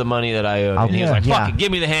give you the money that I owe. And he was like, fuck it,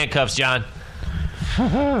 give me the handcuffs, John.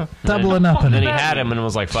 Double or nothing. And then he had him and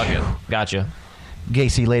was like, fuck it, gotcha.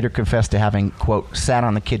 Gacy later confessed to having, quote, sat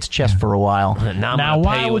on the kid's chest for a while. Now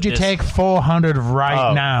why would you take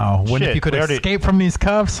 $400 now when if you could escape from these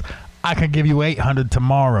cuffs, I could give you $800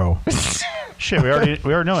 tomorrow? Shit, we already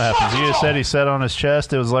know what happens. He just said he sat on his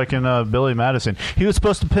chest. It was like in Billy Madison. He was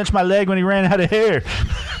supposed to pinch my leg when he ran out of hair.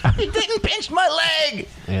 He didn't pinch my leg.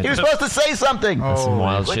 Yeah, he was supposed to say something. That's some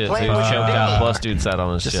wild shit. He was choked out. Plus, dude sat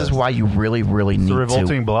on his chest. This is why you really, really need a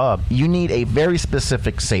revolting blob. You need a very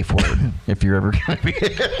specific safe word if you're ever going to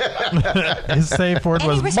be. His safe word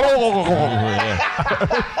was.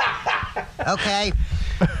 Okay.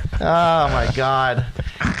 Oh my God.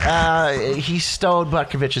 He stowed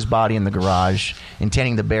Butkovich's body in the garage,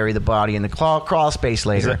 intending to bury the body in the crawl space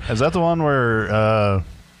later. Is that the one where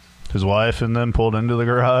his wife and then pulled into the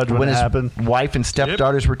garage when it happened. Wife and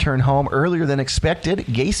stepdaughters returned home earlier than expected.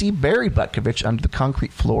 Gacy buried Butkovich under the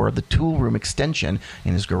concrete floor of the tool room extension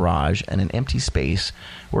in his garage and an empty space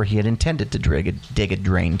where he had intended to dig a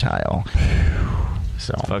drain tile.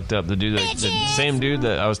 So fucked up. The same dude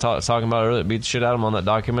that I was talking about earlier that beat the shit out of him on that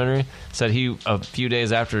documentary said he, a few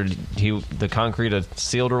days after the concrete had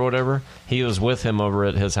sealed or whatever, he was with him over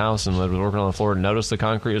at his house and was working on the floor and noticed the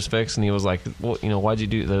concrete was fixed, and he was like, well, why'd you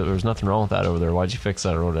do that? There was nothing wrong with that over there. Why'd you fix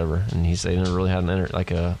that or whatever? And he said he never really had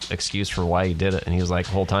a excuse for why he did it, and he was like,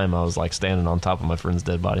 the whole time I was like standing on top of my friend's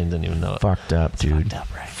dead body and didn't even know it. Fucked up, dude.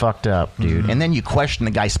 Fucked up, dude. And then you question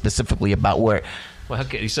the guy specifically about where. Well,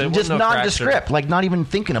 okay, you said just nondescript, like not even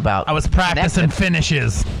thinking about. I was practicing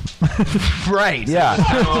finishes. Right. Yeah.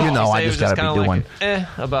 I just gotta be doing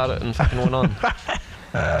about it and fucking went on.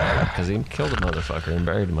 Because he killed a motherfucker and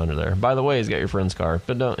buried him under there. By the way, he's got your friend's car,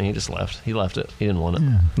 but he just left. He left it. He didn't want it.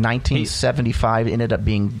 1975 ended up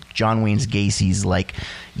being John Wayne Gacy's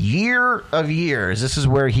year of years. This is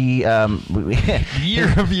where he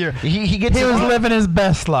year of year. He was living his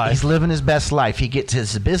best life. He's living his best life. He gets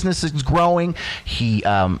his business is growing. He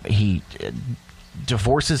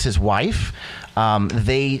divorces his wife.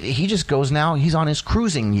 He just goes now. He's on his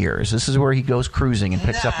cruising years. This is where he goes cruising and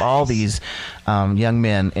picks up all these young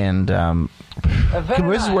men, and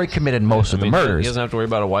this is where he committed most of the murders. He doesn't have to worry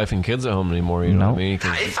about a wife and kids at home anymore. You know what I mean?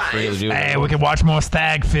 Hey, we can watch more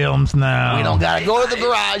stag films now. We don't gotta go to the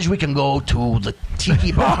garage. We can go to the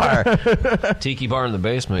tiki bar. Tiki bar in the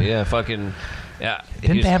basement. Yeah, fucking. Yeah.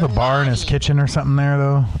 Didn't they have a bar in his kitchen or something there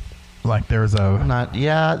though? Like there was he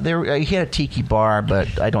had a tiki bar,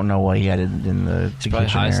 but I don't know why he had it in the kitchen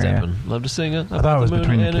high area. Stepping. Love to sing it. I thought it was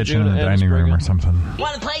between the kitchen and the dining room or something.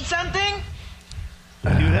 Want to play something?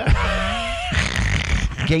 Do that.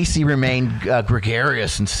 Gacy remained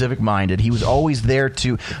gregarious and civic-minded. He was always there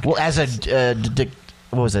to, as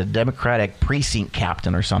a Democratic precinct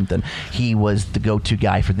captain or something. He was the go-to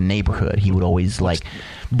guy for the neighborhood. He would always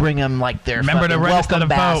bring them their remember to welcome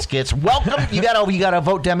baskets. Welcome, you gotta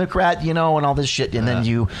vote Democrat, and all this shit. And then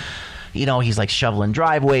he's shoveling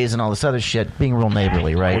driveways and all this other shit, being real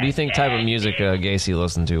neighborly, right? What do you think type of music Gacy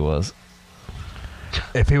listened to was?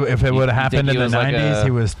 If it would have happened in the 90s,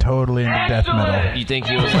 he was totally into death metal. You think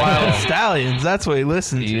he was Wild Stallions? That's what he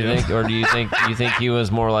listened to. Do you think he was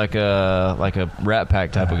more like a Rat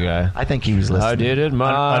Pack type of guy? I think he was listening. I did it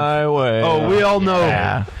my way. Oh, we all know.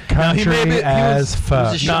 Yeah. Country as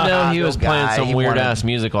fuck. He was playing some weird ass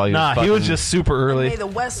music while he was fucking. He was just super early. May the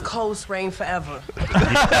West Coast reign forever.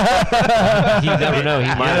 You never know. He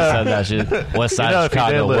might have said that shit. West Side of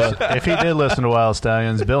Chicago. If he did listen to Wild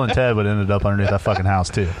Stallions, Bill and Ted would have ended up underneath that fucking house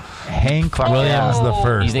too. Hank Williams the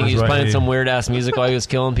first. You think he was playing some weird ass music while he was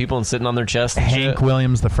killing people and sitting on their chest? And Hank shit?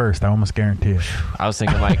 Williams the first. I almost guarantee it. I was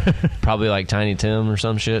thinking probably Tiny Tim or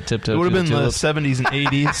some shit. Tiptoe. It would have been the 70s and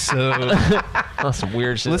 80s. So that's some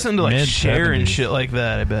weird shit. Listen to Cher and shit like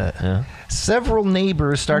that. I bet. Yeah. Several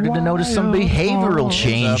neighbors started to notice some behavioral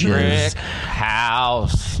changes.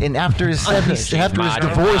 House. And after his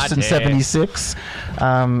divorce in '76,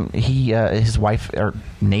 his wife or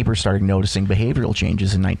neighbors started noticing behavioral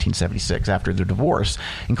changes in 1976 after their divorce,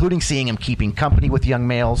 including seeing him keeping company with young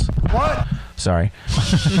males. What? Sorry.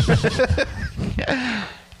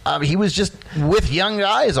 He was just with young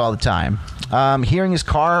guys all the time. Hearing his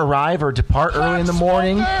car arrive or depart early in the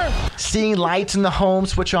morning, seeing lights in the home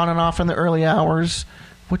switch on and off in the early hours.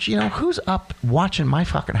 Which, who's up watching my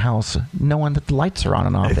fucking house knowing that the lights are on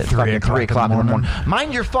and off at 3 o'clock in the morning?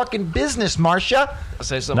 Mind your fucking business, Marcia.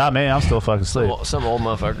 Say something. Not me. I'm still fucking asleep. Some old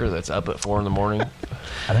motherfucker that's up at 4 in the morning.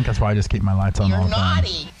 I think that's why I just keep my lights on all the time.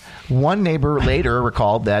 One neighbor later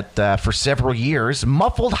recalled that for several years,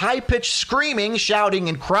 muffled, high-pitched screaming, shouting,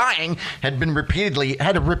 and crying had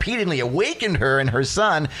repeatedly awakened her and her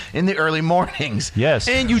son in the early mornings. Yes.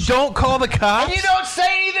 And you don't call the cops? And you don't say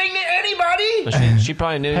anything to anybody? She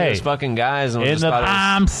probably knew he was fucking guys. And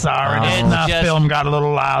I'm sorry. The film got a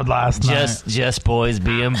little loud last night. Just boys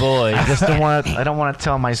being boys. I don't want to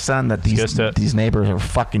tell my son that these neighbors are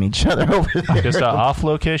fucking each other over there. Just an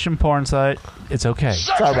off-location porn site. It's okay. It's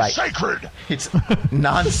all right. Sacred. It's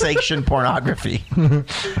non-sanctioned pornography.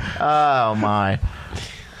 Oh my.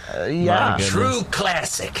 Yeah. True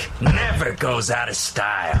classic. Never goes out of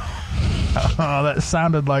style. Oh, that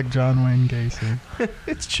sounded like John Wayne Gacy.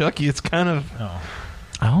 It's Chucky. It's kind of.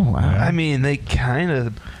 Oh wow. I mean, they kind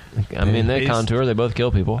of. they contour. They both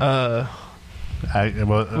kill people. What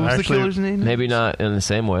was the killer's name? Maybe not in the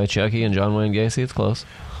same way. Chucky and John Wayne Gacy. It's close.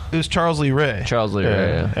 It was Charles Lee Ray. Charles Lee Ray,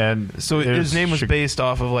 yeah. And so his name was based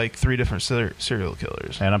off of 3 different serial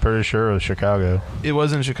killers. And I'm pretty sure it was Chicago. It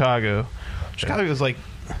was in Chicago. Chicago was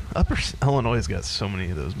Upper Illinois got so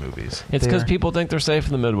many of those movies. It's because people think they're safe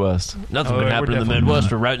in the Midwest. Nothing can happen in the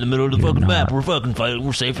Midwest. We're right in the middle of the fucking map. We're fucking fighting.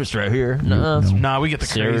 We're safest right here. Nah, we get the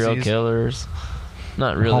serial crazies. Killers.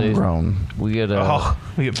 Not really. Homegrown. We get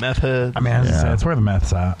we get meth head. I mean, as I said, it's where the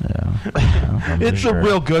meth's at. Yeah. It's the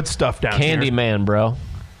real good stuff down here. Candyman, bro.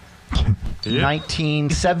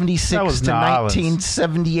 1976 to was Nolans.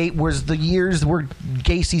 1978 was the years where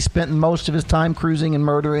Gacy spent most of his time cruising and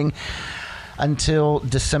murdering. Until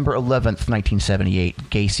December 11th, 1978,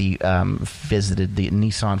 Gacy visited the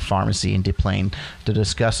Nissan pharmacy in Des Plaines to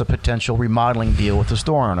discuss a potential remodeling deal with the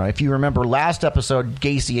store owner. If you remember last episode,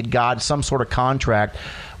 Gacy had got some sort of contract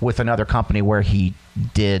with another company where he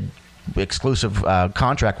did exclusive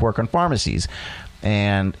contract work on pharmacies.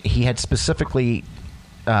 And he had specifically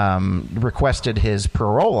requested his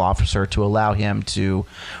parole officer to allow him to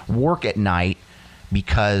work at night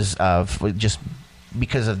because of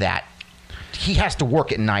that. He has to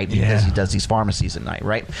work at night because he does these pharmacies at night,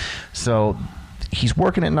 right? So he's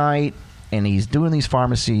working at night and he's doing these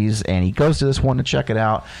pharmacies, and he goes to this one to check it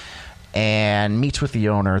out and meets with the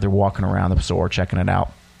owner. They're walking around the store checking it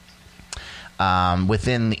out.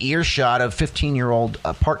 Within the earshot of 15-year-old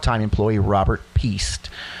part-time employee Robert Peast,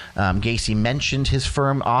 Gacy mentioned his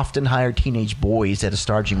firm often hired teenage boys at a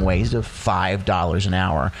starting wage of $5 an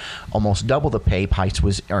hour, almost double the pay Peist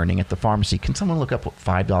was earning at the pharmacy. Can someone look up what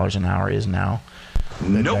 $5 an hour is now?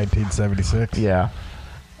 Nope. 1976. Yeah,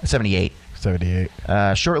 78. 78.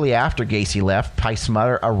 Shortly after Gacy left, Peist's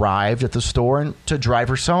mother arrived at the store to drive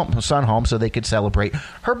her son home so they could celebrate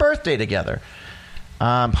her birthday together.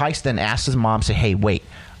 Peist then asked his mom, say, hey, wait,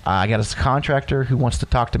 I got a contractor who wants to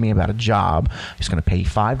talk to me about a job. He's going to pay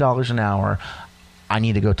 $5 an hour. I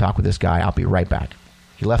need to go talk with this guy. I'll be right back.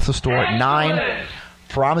 He left the store at 9,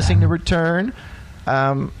 promising to return.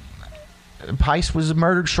 Peist was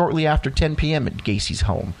murdered shortly after 10 p.m. at Gacy's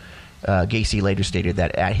home. Gacy later stated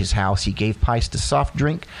that at his house he gave Peist a soft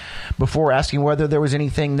drink before asking whether there was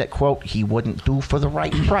anything that, quote, he wouldn't do for the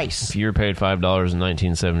right price. If you were paid $5 in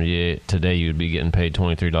 1978, today you'd be getting paid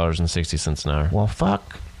 $23.60 an hour. Well,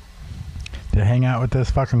 fuck. To hang out with this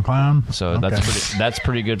fucking clown? So that's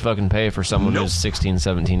pretty good fucking pay for someone who's 16,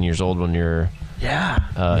 17 years old when you're in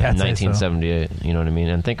 1978. So. You know what I mean?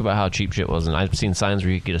 And think about how cheap shit was. And I've seen signs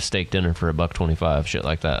where you could get a steak dinner for $1.25, shit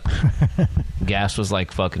like that. Gas was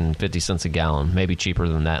like fucking 50 cents a gallon, maybe cheaper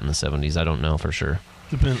than that in the 70s. I don't know for sure.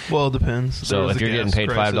 It depends. So if you're getting paid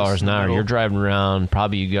 $5 an hour, you're driving around.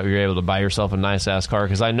 Probably you're able to buy yourself a nice ass car,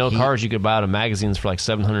 because I know cars you could buy out of magazines for like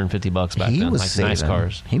 $750 back then, like nice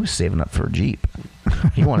cars. He was saving up for a Jeep.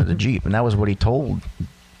 He wanted a Jeep, and that was what he told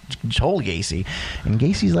Gacy. And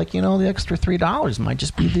Gacy's like, the extra $3 might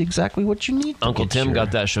just be exactly what you need. Uncle Tim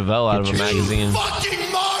got that Chevelle out of a magazine.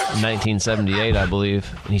 1978, I believe,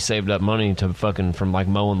 and he saved up money to fucking from like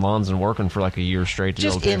mowing lawns and working for like a year straight. To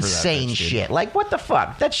just insane that shit. Like, what the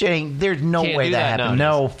fuck? That shit ain't. There's no way that happened.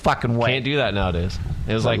 No fucking way. Can't do that nowadays.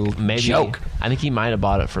 It was like maybe joke. I think he might have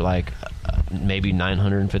bought it for like maybe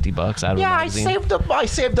 $950 out of a magazine. I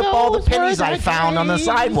saved up all the pennies I found on the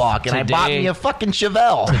sidewalk, and I bought me a fucking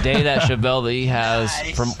Chevelle. Today, that Chevelle that he has,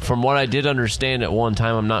 from what I did understand at one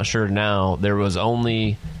time, I'm not sure now, there was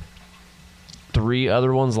only 3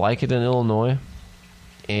 other ones like it in Illinois,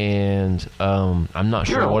 and I'm not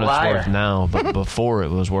sure what it's worth now, but before it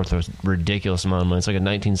was worth a ridiculous amount of money. It's like a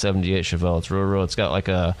 1978 Chevelle. It's real. It's got like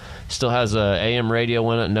still has a AM radio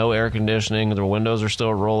in it, no air conditioning. The windows are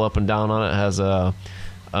still roll up and down on it. It has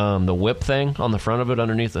the whip thing on the front of it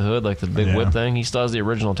underneath the hood, like the big whip thing. He still has the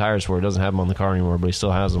original tires for it. He doesn't have them on the car anymore, but he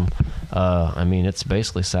still has them. I mean, it's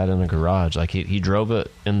basically sat in a garage. Like he drove it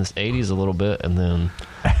in the 80s a little bit, and then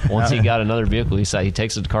once he got another vehicle, he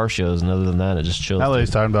takes it to car shows, and other than that, it just chills. Now that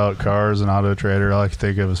he's talking about cars and Auto Trader, all I can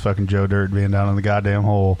think of is fucking Joe Dirt being down in the goddamn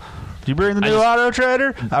hole. Did you bring the new Auto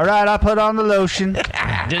Trader? All right, I put on the lotion.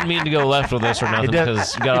 Didn't mean to go left with this or nothing,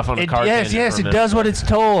 because you got off on a car. Yes, it does what it's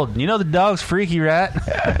told. You know the dog's freaky, right?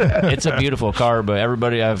 It's a beautiful car, but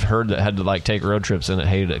everybody I've heard that had to like take road trips in it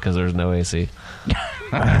hated it because there's no AC.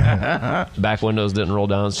 Back windows didn't roll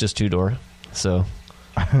down. It's just 2-door. So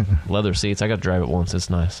leather seats. I got to drive it once. It's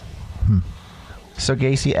nice. So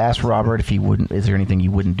Gacy asked Robert if is there anything he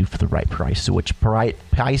wouldn't do for the right price? To which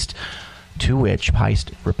Peist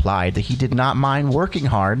replied that he did not mind working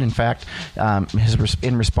hard. In fact,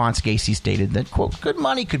 in response, Gacy stated that, quote, good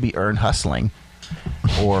money could be earned hustling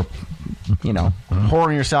or,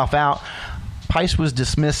 whoring yourself out. Peist was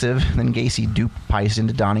dismissive. Then Gacy duped Peist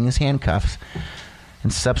into donning his handcuffs.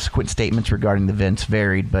 And subsequent statements regarding the events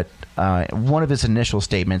varied, but one of his initial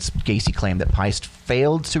statements, Gacy claimed that Peist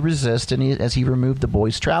failed to resist as he removed the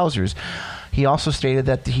boy's trousers. He also stated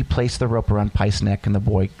that he placed the rope around Pice's neck and the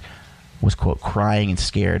boy was, quote, crying and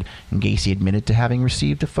scared. And Gacy admitted to having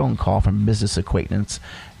received a phone call from a business acquaintance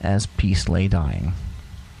as Pice lay dying.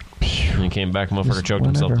 And he came back, motherfucker choked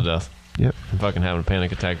himself to death. Yep. And fucking having a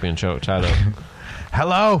panic attack, being tied up.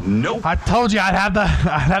 Hello? Nope. I told you I'd have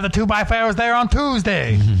the 2x4s there on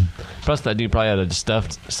Tuesday. Plus, that dude probably had a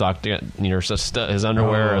stuffed sock, his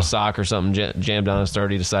underwear or a sock or something jammed down his throat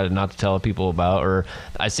he decided not to tell people about. Or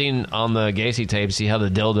I seen on the Gacy tapes, he had a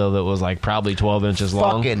dildo that was like probably 12 inches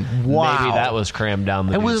long. Fucking wow. Maybe that was crammed down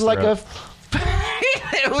the It was like throat.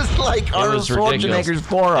 it was like Arnold Schwarzenegger's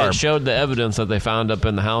forearm. It showed the evidence that they found up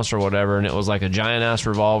in the house or whatever, and it was like a giant ass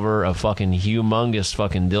revolver, a fucking humongous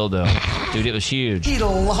fucking dildo. Dude, it was huge. He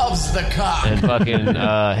loves the cock. And fucking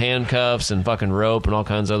handcuffs and fucking rope and all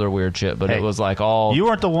kinds of other weird shit. But it was like all. You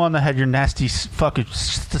weren't the one that had your nasty fucking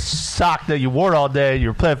sock that you wore all day. You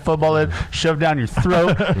were playing football in, shoved down your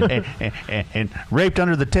throat, and raped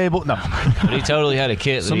under the table. No, but he totally had a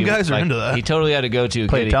kit. Some guys are into that. He totally had a go-to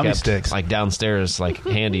Play kit. He tummy kept, sticks. like downstairs, like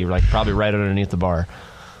handy, like probably right underneath the bar.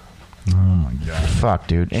 Oh my god! Fuck,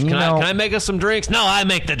 dude. And Can I make us some drinks? No, I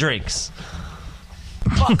make the drinks.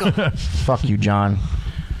 Fuck him. Fuck you, John.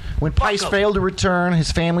 When Pice failed to return,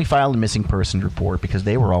 his family filed a missing persons report because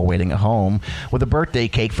they were all waiting at home with a birthday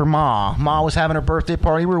cake for Ma. Ma was having her birthday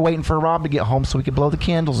party. We were waiting for Rob to get home so we could blow the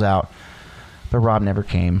candles out. But Rob never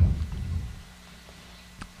came.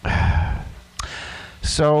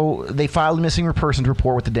 So they filed a missing persons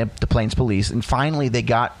report with the Plains police, and finally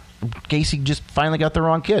Gacy just finally got the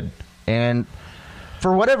wrong kid. And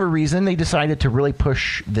for whatever reason, they decided to really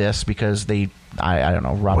push this because I don't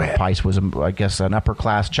know, Robert Pice was, I guess, an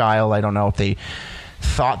upper-class child. I don't know if they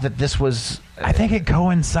thought that this was... I think it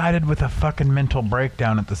coincided with a fucking mental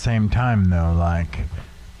breakdown at the same time, though.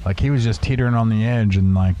 Like he was just teetering on the edge,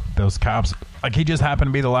 and, like, those cops... Like, he just happened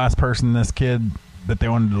to be the last person this kid that they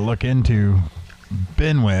wanted to look into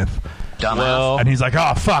been with. Well, and he's like,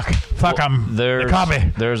 oh, fuck, I'm the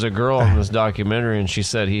copy. There's a girl in this documentary, and she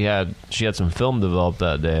said she had some film developed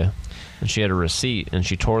that day, and she had a receipt, and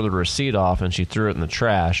she tore the receipt off, and she threw it in the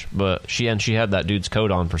trash, but she had that dude's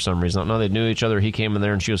coat on for some reason. I don't know, they knew each other. He came in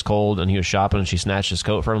there, and she was cold, and he was shopping, and she snatched his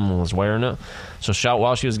coat from him and was wearing it. So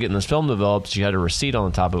while she was getting this film developed, she had a receipt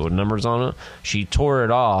on the top of it with numbers on it. She tore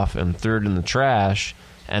it off and threw it in the trash.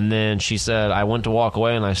 And then she said, I went to walk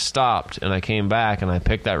away, and I stopped, and I came back, and I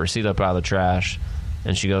picked that receipt up out of the trash.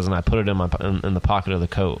 And she goes, and I put it in the pocket of the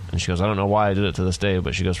coat. And she goes, I don't know why I did it to this day,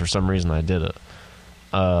 but she goes, for some reason I did it.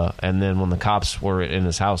 And then when the cops were in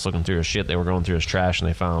his house looking through his shit, they were going through his trash, and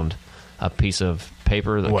they found a piece of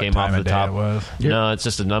paper that came off the top. It was? No, it's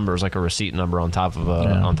just a number. It's like a receipt number on top of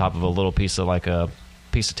a little piece of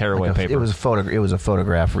tearaway paper. It was a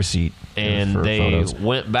photograph receipt. And they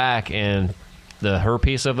went back and her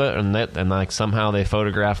piece of it, and like somehow they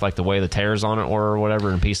photographed like the way the tears on it were or whatever,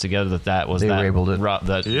 and pieced together that was so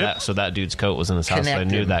that dude's coat was in his house. So they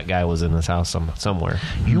knew that guy was in his house somewhere.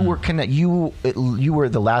 You were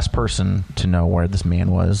the last person to know where this man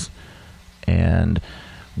was, and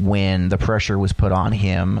when the pressure was put on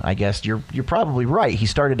him, I guess you're probably right. He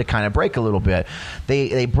started to kind of break a little bit.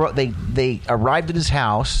 They arrived at his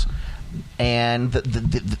house. And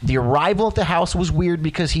the arrival at the house was weird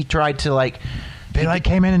because he tried to They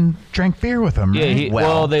came in and drank beer with him. Right?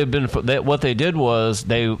 Yeah, what they did was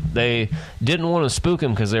they didn't want to spook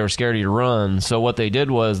him because they were scared he'd run. So what they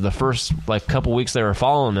did was the first couple weeks they were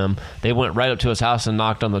following him, they went right up to his house and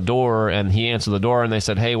knocked on the door, and he answered the door, and they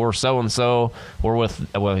said, "Hey, we're so and so. We're with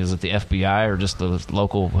is it the FBI or just the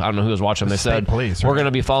local? I don't know who was watching." They said, police, "We're going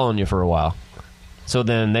to be following you for a while." So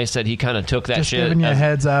then they said he kind of took that just shit. Just giving you a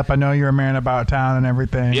heads up. I know you're a man about town and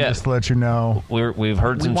everything. Yeah. Just to let you know. We've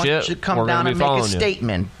heard some shit. We want you to come down and make a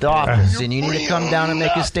statement. The office. And you need to come down and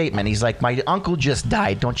make a statement. He's like, my uncle just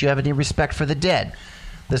died. Don't you have any respect for the dead?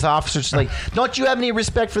 This officer's like, don't you have any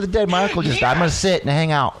respect for the dead? My uncle just died. I'm going to sit and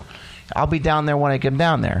hang out. I'll be down there when I get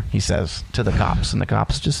down there, he says to the cops. And the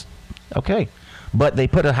cops just, okay. But they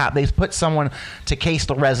put someone to case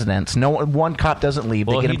the residence. One cop doesn't leave.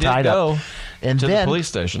 They get him tied up. And to then the police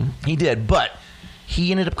station. He did, but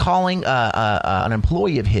he ended up calling an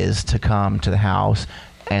employee of his to come to the house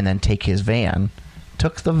and then take his van.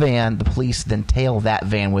 Took the van. The police then tail that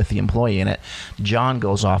van with the employee in it. John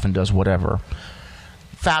goes off and does whatever.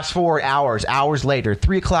 Fast forward hours later,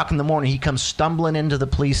 3 o'clock in the morning, he comes stumbling into the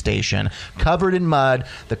police station, covered in mud.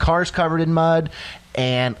 The car's covered in mud,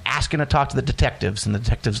 and asking to talk to the detectives. And the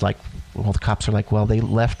detectives the cops are like, well, they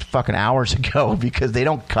left fucking hours ago because they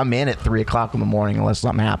don't come in at 3 o'clock in the morning unless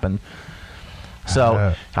something happened.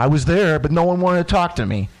 So I was there, but no one wanted to talk to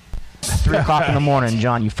me. 3 o'clock in the morning,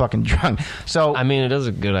 John, you fucking drunk. So I mean, it is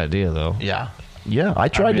a good idea, though. Yeah. Yeah, I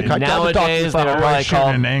tried to. Nowadays, they would probably call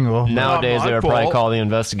an angle. Nowadays, they would probably call the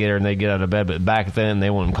investigator and they get out of bed. But back then, they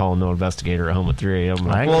wouldn't call no investigator at home at 3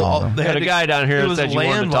 a.m. They had a guy down here that said you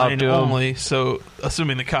wanted to talk to him. Only, so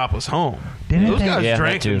assuming the cop was home. Didn't Those they? guys Yeah,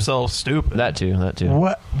 drank that too. themselves stupid. That too.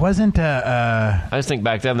 What wasn't I just think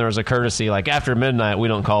back then there was a courtesy, like after midnight, we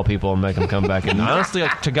don't call people and make them come back. And honestly,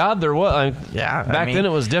 like, to God, there was. Back then,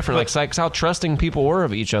 it was different. Like how trusting people were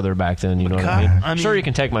of each other back then. You know what I mean? Sure, you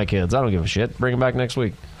can take my kids. I don't give a shit. Bring them back next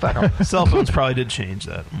week. Cell phones probably did change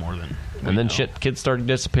that more than. And then kids started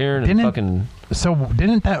disappearing. And fucking. So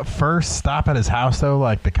didn't that first stop at his house though?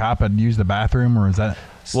 Like the cop had used the bathroom, or was that?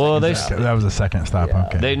 Well, that was the second stop. Yeah.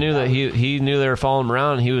 Okay. They knew that he knew they were following him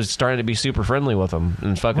around. And he was starting to be super friendly with them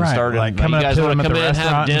and fucking Right, started like like, coming you up guys to want him to at come the in and have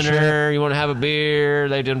restaurant and dinner? You want to have a beer?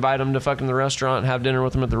 They'd invite him to fucking the restaurant, have dinner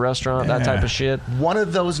with them at the restaurant, that type of shit. One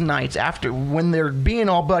of those nights after when they're being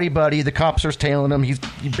all buddy buddy, the cops are tailing him. He's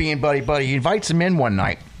being buddy buddy. He invites him in one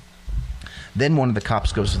night. Then one of the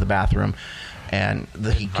cops goes to the bathroom. And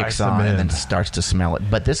the heat kicks on and then starts to smell it.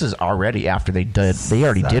 But this is already after they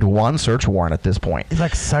already did one search warrant at this point. He's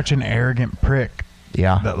like such an arrogant prick.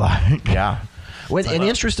 Yeah. That like yeah. Well, and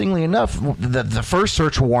interestingly enough, the first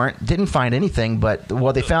search warrant didn't find anything, but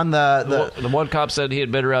they found the one cop said he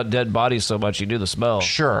had been around dead bodies so much he knew the smell.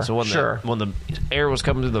 Sure. So when the air was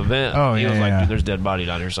coming through the vent, he was like, dude, there's dead body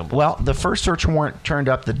down here somewhere. Well, the first search warrant turned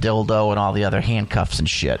up the dildo and all the other handcuffs and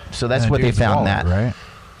shit. So that's what they found. Wallet, right?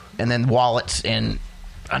 And then wallets and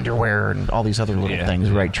underwear and all these other little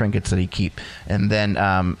things, right? Trinkets that he keep. And then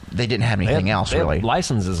they didn't have anything else, really.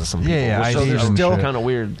 Licenses of some people. So they're still kind of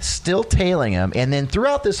weird. Still tailing him. And then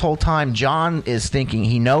throughout this whole time, John is thinking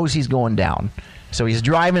he knows he's going down. So he's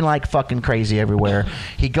driving like fucking crazy everywhere.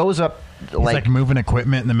 He goes up. He's like moving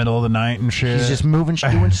equipment in the middle of the night and shit. He's just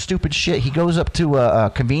doing stupid shit. He goes up to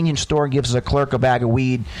a convenience store and gives the clerk a bag of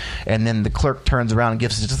weed, and then the clerk turns around and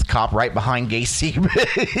gives it to the cop right behind Gacy.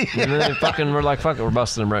 And then we're like, fuck it, we're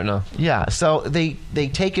busting him right now. Yeah, so they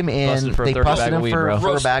take him in. Busted for they busted him for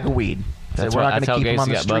a bag of weed. That's how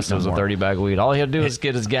Gacy got busted. Was a 30 bag of weed. All he had to do was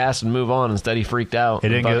get his gas and move on. Instead, he freaked out. It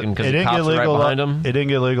didn't get legal behind him. It didn't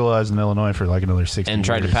get legalized in Illinois for like another 60 and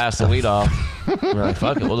tried to pass the weed off. We're like,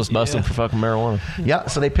 fuck it, we'll just bust him for fucking marijuana. Yeah,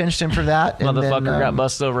 so they pinched him for that. Motherfucker got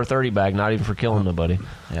busted over a 30 bag, not even for killing nobody.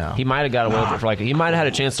 Yeah, he might have got away with it for he might have had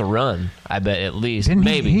a chance to run. I bet at least.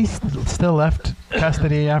 Maybe he still left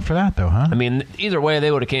custody after that though, huh? I mean, either way,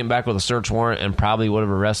 they would have came back with a search warrant and probably would have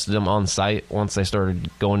arrested him on site once they started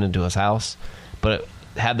going into his house. But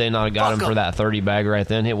had they not got him for that 30 bag right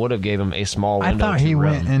then, it would have gave him a small window. I thought he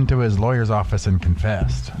went into his lawyer's office and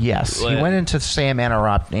confessed. Yes, he went into Sam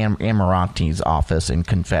Amaranti's office and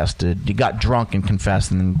confessed. He got drunk and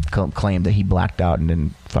confessed, and then claimed that he blacked out and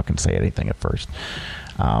didn't fucking say anything at first.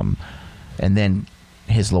 And then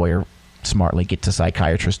his lawyer smartly gets a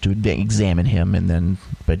psychiatrist to examine him,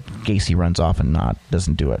 but Gacy runs off and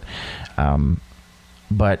doesn't do it.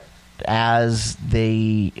 But as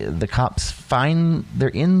the cops find they're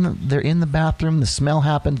in the bathroom, the smell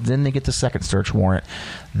happens, then they get the second search warrant.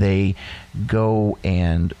 They go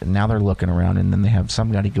and now they're looking around, and then they have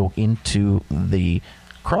somebody go into the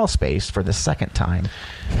crawl space for the second time,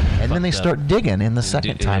 and then they start digging in the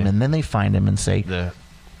second time, and then they find him and say,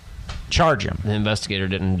 charge him. The investigator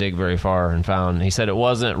didn't dig very far and found. He said it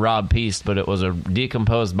wasn't Rob Peast, but it was a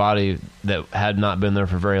decomposed body that had not been there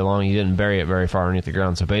for very long. He didn't bury it very far underneath the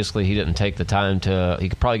ground, so basically he didn't take the time to. He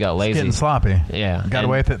probably got lazy, getting sloppy. Yeah, got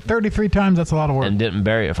away with it 33 times. That's a lot of work, and didn't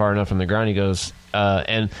bury it far enough from the ground. He goes,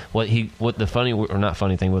 and what the funny or not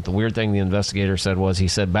funny thing, what the weird thing the investigator said was, he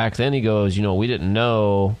said back then, he goes, we didn't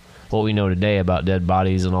know what we know today about dead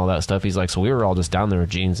bodies and all that stuff. He's like, so we were all just down there with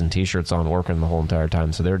jeans and t-shirts on working the whole entire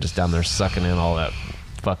time. So they were just down there sucking in all that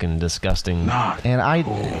fucking disgusting. And I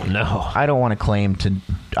don't want to claim to.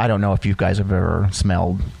 I don't know if you guys have ever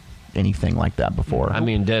smelled anything like that before. I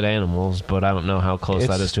mean, dead animals, but I don't know how close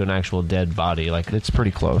that is to an actual dead body. Like, it's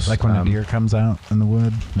pretty close. Like when a deer comes out in the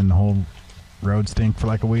wood and the whole road stink for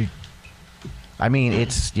like a week. I mean,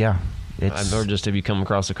 it's or just if you come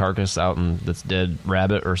across a carcass out and that's dead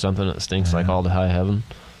rabbit or something that stinks like all to high heaven.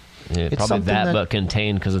 Yeah, probably that, but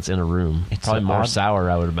contained because it's in a room. It's probably more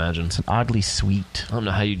sour, I would imagine. It's an oddly sweet. I don't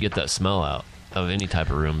know how you'd get that smell out of any type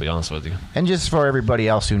of room, to be honest with you. And just for everybody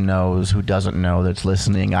else who doesn't know, that's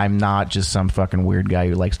listening, I'm not just some fucking weird guy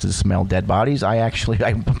who likes to smell dead bodies. I'm a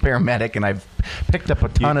paramedic, and I've picked up a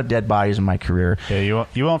ton of dead bodies in my career. Yeah,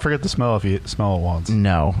 you won't forget the smell if you smell it once.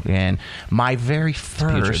 No, and my very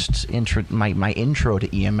first intro, my intro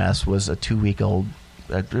to EMS was a 2-week-old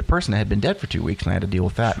a person that had been dead for 2 weeks, and I had to deal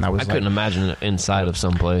with that. And I couldn't imagine it inside of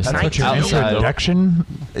some place. That's what your introduction?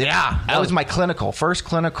 Yeah, that was my first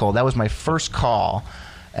clinical. That was my first call,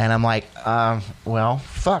 and I'm like, well,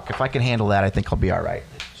 fuck. If I can handle that, I think I'll be all right.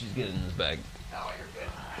 She's getting in this bag. Oh, you're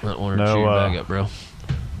good. I want her to chew your bag up, bro.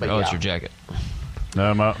 It's your jacket.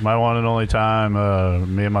 No, my one and only time,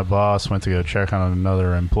 me and my boss went to go check on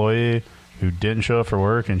another employee who didn't show up for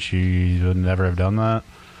work, and she would never have done that.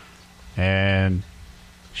 And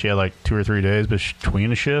she had like 2 or 3 days between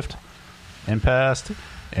a shift and passed,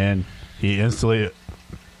 and he instantly,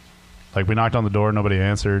 like, we knocked on the door, nobody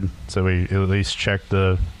answered, so we at least checked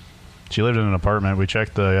she lived in an apartment, we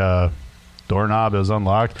checked the doorknob, it was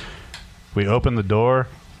unlocked. We opened the door,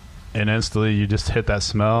 and instantly you just hit that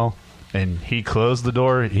smell. And he closed the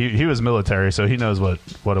door. He was military, so he knows what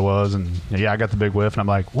it was. And yeah, I got the big whiff, and I'm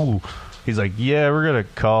like, ooh. He's like, yeah, we're gonna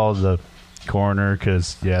call the coroner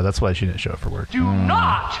because that's why she didn't show up for work. Do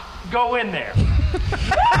not go in there.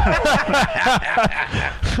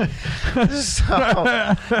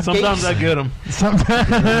 Sometimes I get them. That's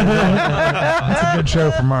a good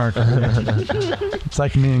show for Mark. It's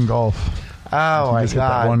like me in golf. Oh my god!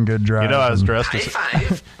 That one good drive. You know I was dressed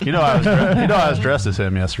as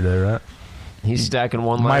him yesterday, right? He's stacking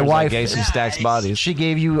one. My wife, like Gacy stacks bodies. She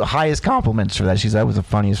gave you highest compliments for that. She said that was the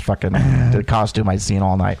funniest fucking costume I'd seen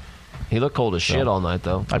all night. He looked cold as shit all night,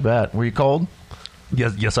 though. I bet. Were you cold?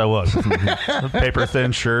 Yes, I was. Paper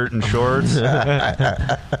thin shirt and shorts.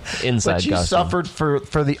 Inside. But you costume. suffered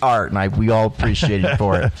for the art, and we all appreciate you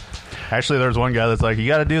for it. Actually, there's one guy that's like, you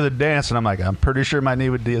got to do the dance, and I'm like, I'm pretty sure my knee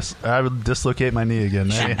I would dislocate my knee again.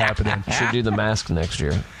 That ain't happening. Should do the mask next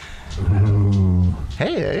year. Ooh.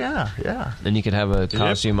 Hey, yeah. Then you could have a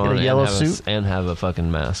costume on a yellow suit and have a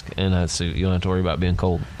fucking mask and a suit. You don't have to worry about being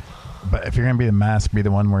cold. But if you're gonna be the mask, be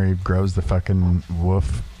the one where he grows the fucking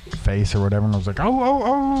wolf face or whatever, and I was like,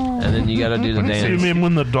 oh. And then you got to do the dance. You mean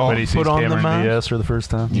when the dog put on the mask? Diaz for the first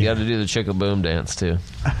time? You got to do the chicka boom dance too.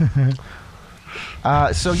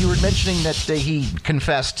 So you were mentioning that he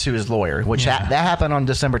confessed to his lawyer, which that happened on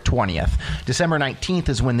December 20th. December 19th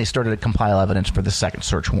is when they started to compile evidence for the second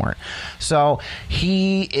search warrant. So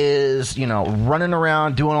he is, running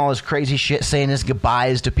around doing all this crazy shit, saying his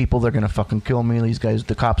goodbyes to people. They're going to fucking kill me. These guys,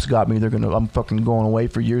 the cops got me. I'm fucking going away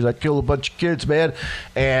for years. I killed a bunch of kids, man.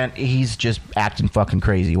 And he's just acting fucking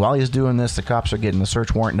crazy. While he's doing this, the cops are getting the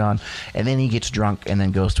search warrant done. And then he gets drunk and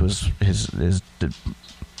then goes to his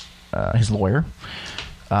lawyer,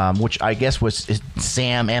 which I guess was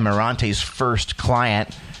Sam Amirante's first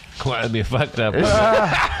client. That'd be fucked up.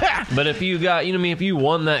 But if you got, if you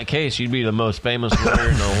won that case, you'd be the most famous lawyer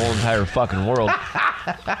in the whole entire fucking world.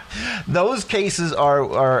 Those cases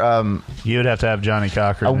are you would have to have Johnny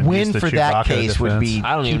Cochran. A win for that case would be.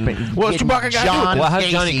 I don't even. What's Chewbacca got? Well, how's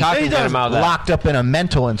Johnny Cochran get him out of that? Locked up in a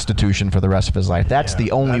mental institution for the rest of his life. That's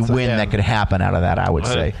the only win that could happen out of that, I would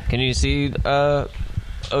say. Can you see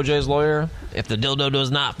OJ's lawyer? If the dildo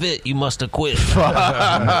does not fit, you must have quit.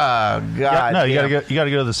 God, no, you gotta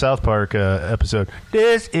go to the South Park episode.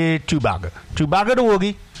 This is Chewbacca the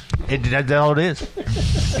Woogie. That's all it is.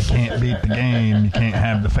 You can't beat the game. You can't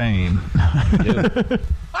have the fame.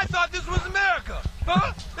 I thought this was America.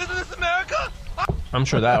 Huh? Isn't this America? I'm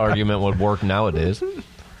sure that argument would work nowadays.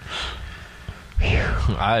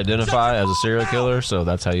 I identify as a serial killer, so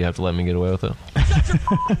that's how you have to let me get away with it.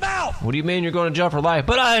 What do you mean you're going to jail for life?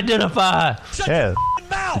 But I identify. The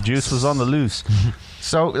juice was on the loose.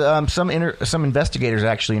 So some investigators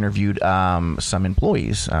actually interviewed some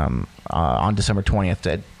employees on December 20th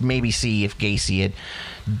to maybe see if Gacy had,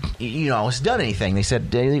 has done anything. They said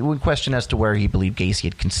they would question as to where he believed Gacy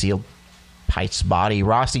had concealed Pice's body.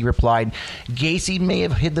 Rossi replied, Gacy may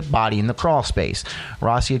have hid the body in the crawl space.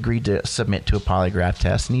 Rossi agreed to submit to a polygraph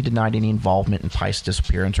test, and he denied any involvement in Pice's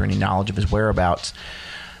disappearance or any knowledge of his whereabouts.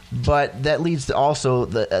 But that leads to also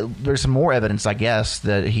there's some more evidence, I guess,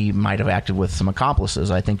 that he might have acted with some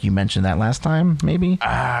accomplices. I think you mentioned that last time, maybe.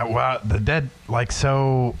 Well, the dead, I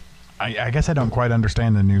guess I don't quite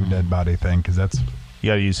understand the new dead body thing because that's you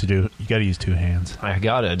got to use two hands. I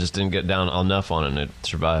got it. I just didn't get down enough on it, and it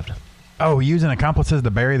survived. Oh, using accomplices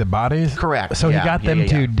to bury the bodies? Correct. So he got them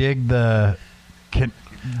to dig the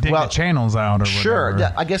channels out, or sure.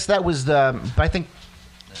 whatever. I guess that was the. I think.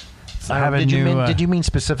 Did you mean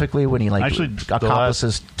specifically when he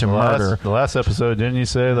accomplices to murder? The last episode, didn't you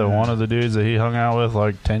say that one of the dudes that he hung out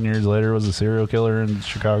with 10 years later was a serial killer in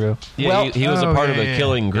Chicago? Yeah, well, he was a part of a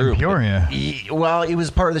killing group. He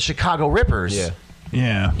was part of the Chicago Rippers.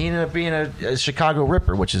 Yeah. He ended up being a Chicago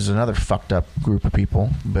Ripper, which is another fucked up group of people.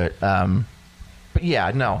 But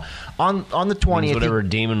yeah, no. On the 20th, whatever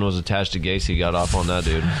demon was attached to Gacy got off on that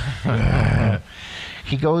dude.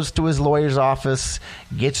 He goes to his lawyer's office,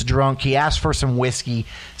 gets drunk. He asks for some whiskey.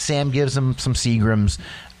 Sam gives him some Seagrams,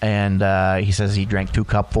 and he says he drank 2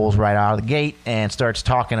 cupfuls right out of the gate and starts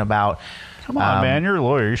talking about... Come on, man. You're a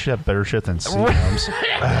lawyer. You should have better shit than Seagrams.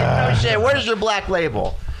 No shit. Where's your black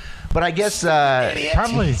label? But I guess...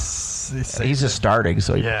 probably... He's just starting,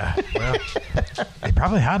 so... Yeah. Well, he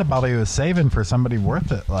probably had about he was saving for somebody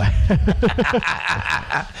worth it. Like...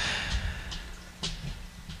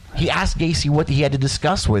 He asked Gacy what he had to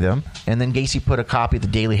discuss with him, and then Gacy put a copy of the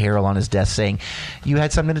Daily Herald on his desk saying, "You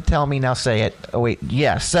had something to tell me, now say it." Oh, wait,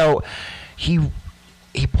 yeah. So he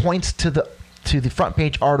points to the front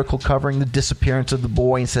page article covering the disappearance of the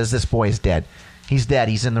boy and says, "This boy is dead. He's dead.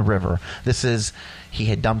 He's in the river." He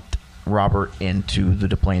had dumped Robert into the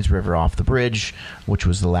Des Plaines River off the bridge, which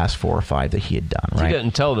was the last 4 or 5 that he had done, right? He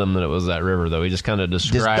didn't tell them that it was that river, though. He just kind of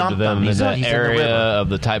described to them he's the in area the of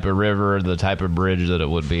the type of river, the type of bridge that it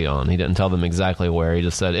would be on. He didn't tell them exactly where. He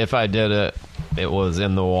just said, if I did it, it was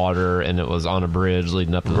in the water, and it was on a bridge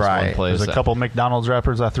leading up to this one place. There's a couple McDonald's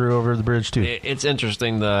wrappers I threw over the bridge, too. It's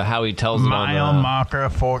interesting how he tells it Mile marker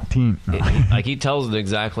 14. Like, he tells it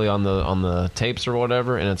exactly on the tapes or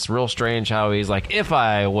whatever, and it's real strange how he's like, if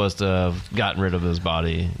I was to have gotten rid of his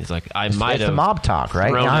body, he's like, I might have... It's the mob talk,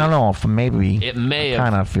 right? I don't know if maybe... It may have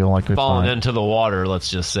kind of feel like fallen into the water, let's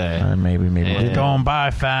just say. Maybe. It's going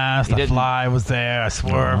by fast. The fly was there. I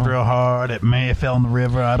swerved real hard. It may have fell in the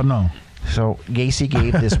river. I don't know. So Gacy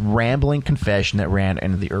gave this rambling confession that ran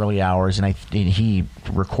into the early hours, and he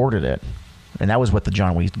recorded it. And that was what the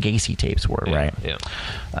John Gacy tapes were, right?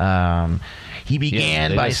 Yeah. He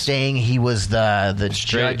began by saying he was the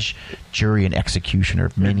judge, jury, and executioner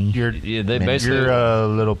of many. Your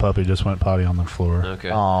little puppy just went potty on the floor.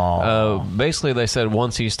 Okay. Basically, they said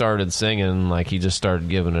once he started singing, like, he just started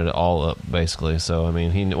giving it all up, basically. So, I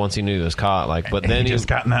mean, once he knew he was caught, like, but then he just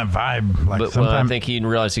got in that vibe. Like, I think he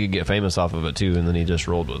realized he could get famous off of it, too, and then he just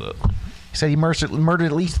rolled with it. He said he murdered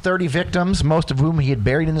at least 30 victims, most of whom he had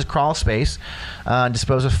buried in his crawl space, and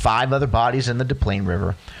disposed of 5 other bodies in the Des Plaines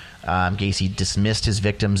River. Gacy dismissed his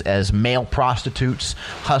victims as male prostitutes,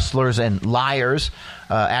 hustlers, and liars,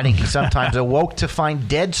 adding he sometimes awoke to find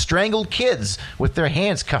dead, strangled kids with their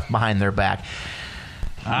hands cuffed behind their back.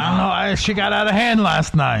 I don't know. She got out of hand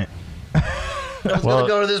last night. I was going to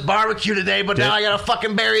go to this barbecue today, but now I got to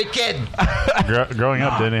fucking bury a kid. Growing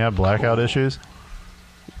up, didn't he have blackout issues?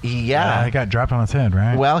 Yeah, he got dropped on his head,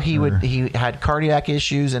 right? Well, he had cardiac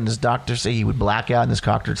issues, and his doctor said he would black out, and his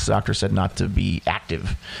doctor said not to be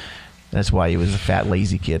active. That's why he was a fat,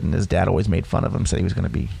 lazy kid, and his dad always made fun of him, said he was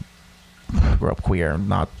going to grow up queer and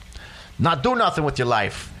not do nothing with your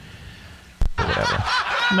life. Or whatever.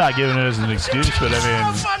 I'm not giving it as an excuse, but I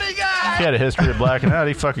mean, if he had a history of blacking out,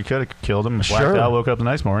 he fucking could have killed him. Blacked out, woke up the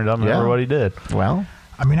next morning, doesn't remember what he did. Well,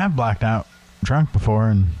 I mean, I've blacked out drunk before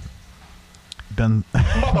and done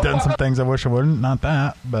some things I wish I wouldn't. Not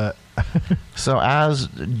that, but... but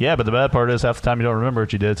the bad part is half the time you don't remember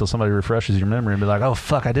what you did until somebody refreshes your memory and be like, oh,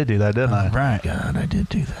 fuck, I did do that, didn't I? Right. God, I did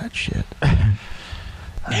do that shit.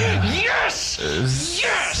 Yes!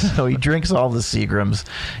 Yes! So he drinks all the Seagrams,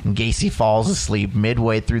 and Gacy falls asleep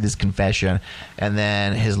midway through this confession, and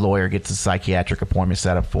then his lawyer gets a psychiatric appointment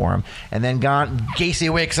set up for him. And then Gacy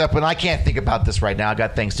wakes up, and I can't think about this right now. I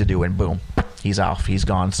got things to do, and boom. He's off. He's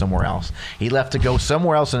gone somewhere else. He left to go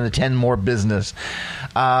somewhere else and attend more business.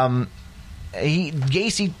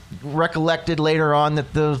 Gacy recollected later on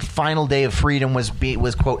that the final day of freedom was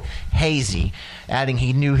quote, hazy, adding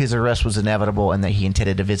he knew his arrest was inevitable and that he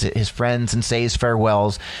intended to visit his friends and say his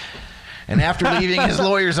farewells. And after leaving his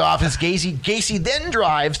lawyer's office, Gacy then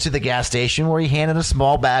drives to the gas station where he handed a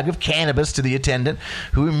small bag of cannabis to the attendant,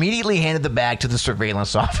 who immediately handed the bag to the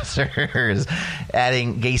surveillance officers,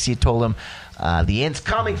 adding Gacy told him, the end's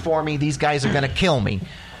coming for me. These guys are going to kill me.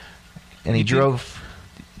 And he drove...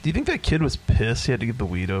 Do you think that kid was pissed he had to get the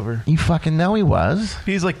weed over? You fucking know he was.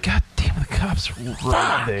 He's like, God damn, the cops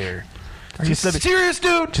right there. Are you serious,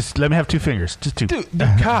 dude? Just let me have 2 fingers. Just 2. Dude,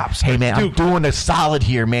 the cops. Hey, man, I'm doing a solid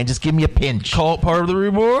here, man. Just give me a pinch. Call it part of the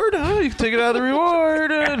reward? Huh? You can take it out of the reward.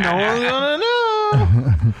 No one's going to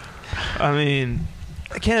know. I mean,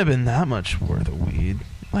 it can't have been that much worth of weed.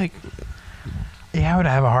 Like... Yeah, I would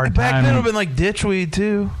have a hard time. Back then it would have been like ditchweed,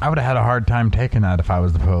 too. I would have had a hard time taking that if I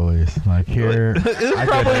was the police. Like, here, you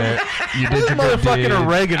did your motherfucking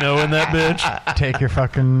oregano in that bitch. Take your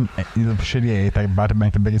fucking shitty eighth. I'm about to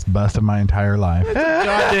make the biggest bust of my entire life.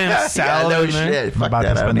 Goddamn salad, shit. I'm about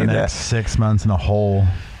to spend the next 6 months in a hole.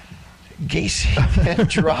 Gacy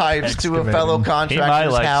drives to a fellow He might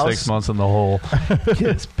contractor's like house. 6 months in the hole.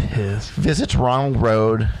 Gets pissed. Visits Ronald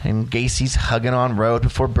Road, and Gacy's hugging on Road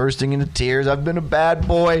before bursting into tears. I've been a bad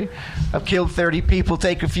boy. I've killed 30 people.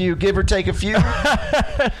 Take a few. Give or take a few.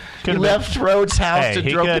 He left Rhodes' house to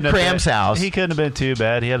drove to Cram's house. He couldn't have been too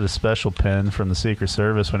bad. He had a special pen from the Secret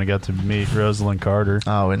Service when he got to meet Rosalind Carter.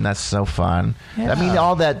 Oh, and that's so fun. Yeah. I mean,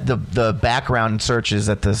 all that the background searches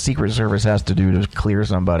that the Secret Service has to do to clear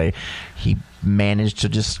somebody, he managed to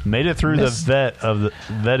just made it through the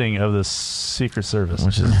vetting of the Secret Service,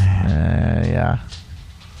 which is yeah.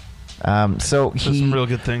 So there's some real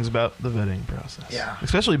good things about the vetting process. Yeah,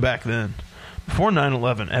 especially back then. Before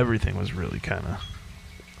 9/11, everything was really kind of.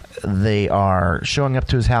 They are showing up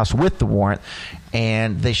to his house with the warrant,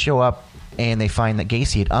 and they show up and they find that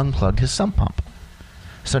Gacy had unplugged his sump pump.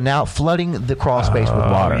 So now flooding the crawl space with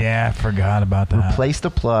water. Yeah, I forgot about that. Replace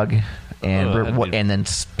the plug and then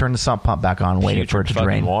turn the sump pump back on, waiting for it to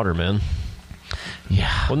drain. Water, man.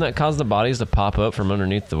 Yeah. Wouldn't that cause the bodies to pop up from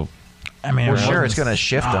underneath the... I mean, well, sure, it's going to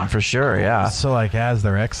shift them for sure, yeah. So, like, as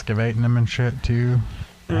they're excavating them and shit, too,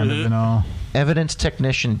 kind of, you know... Evidence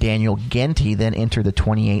technician Daniel Genty then entered the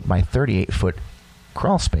 28 by 38 foot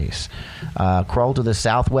crawl space. Crawled to the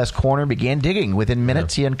southwest corner, began digging. Within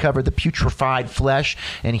minutes, he uncovered the putrefied flesh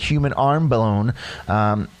and human arm bone.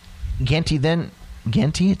 Genty then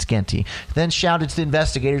shouted to the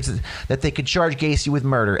investigators that they could charge Gacy with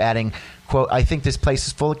murder, adding, quote, "I think this place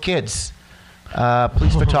is full of kids."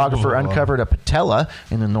 Police photographer uncovered a patella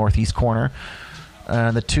in the northeast corner.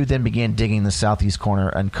 The two then began digging the southeast corner,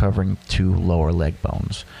 uncovering 2 lower leg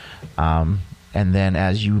bones. And then,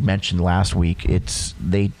 as you mentioned last week,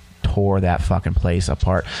 they tore that fucking place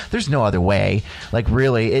apart. There's no other way. Like,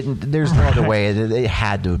 really, there's no other way. It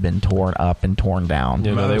had to have been torn up and torn down.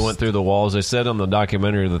 You know, they went through the walls. They said on the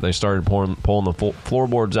documentary that they started pulling the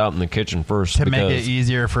floorboards out in the kitchen first to make it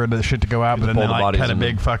easier for the shit to go out, but then they like cut a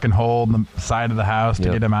big fucking hole in the side of the house to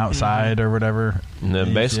get them outside or whatever. And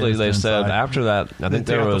then basically they said after that, I think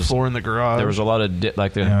there was the floor in the garage. There was a lot of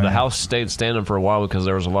the house stayed standing for a while because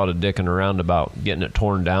there was a lot of dicking around about getting it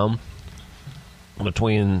torn down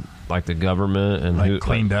between like the government and like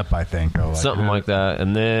cleaned up, I think, or something like that.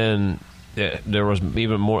 And then there was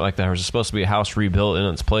even more like there was supposed to be a house rebuilt in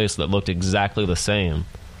its place that looked exactly the same.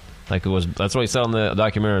 Like it was. That's what he said on the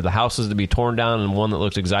documentary. The house is to be torn down, and one that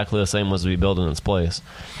looks exactly the same was to be built in its place.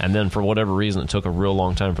 And then for whatever reason, it took a real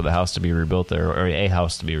long time for the house to be rebuilt there, or a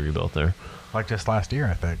house to be rebuilt there. Like just last year,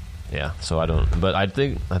 I think. Yeah. So I don't. But I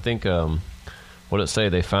think. What did it say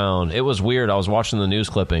they found? It was weird. I was watching the news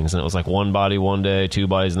clippings, and it was like 1 body one day, 2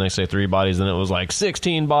 bodies the next day, 3 bodies, and it was like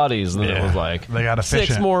 16 bodies, and then it was like they got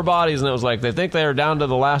 6 more bodies, and it was like they think they are down to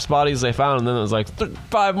the last bodies they found, and then it was like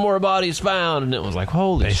 5 more bodies found, and it was like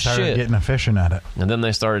holy shit. They started getting efficient at it. And then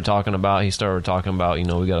he started talking about, we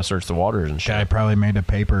got to search the waters and shit. Guy probably made a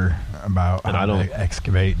paper about how to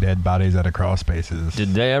excavate dead bodies out of crawl spaces. Did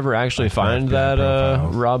they ever actually find that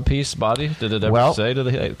Rob Peace body? Did it ever say?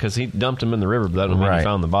 Because he dumped him in the river, but that doesn't mean he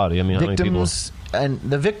found the body. I mean, how many people? And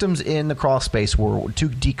the victims in the crawl space were too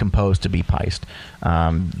decomposed to be piced.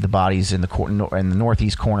 The bodies in the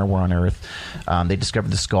northeast corner were unearthed. They discovered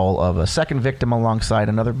the skull of a second victim alongside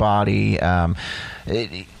another body.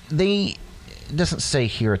 It doesn't say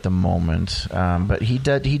here at the moment, but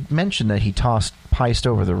he mentioned that he tossed Peist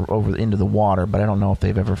over into the water, but I don't know if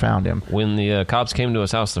they've ever found him. When the cops came to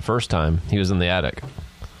his house the first time, he was in the attic.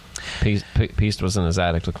 Peist was in his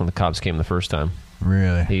attic when the cops came the first time.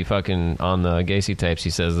 Really? He fucking, on the Gacy tapes, he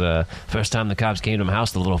says, first time the cops came to my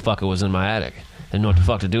house, the little fucker was in my attic. Didn't know what the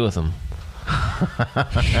fuck to do with him.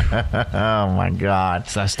 Oh, my God.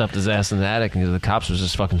 So I stuffed his ass in the attic, and the cops was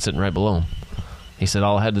just fucking sitting right below him. He said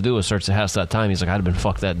all I had to do was search the house that time. He's like, I'd have been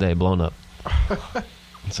fucked that day, blown up.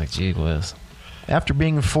 It's like, gee whiz. After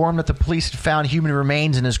being informed that the police had found human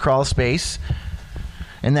remains in his crawl space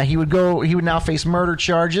and that he would now face murder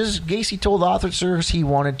charges, Gacy told officers he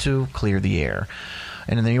wanted to clear the air.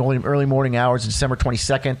 And in the early morning hours of December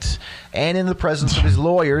 22nd, and in the presence of his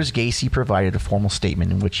lawyers, Gacy provided a formal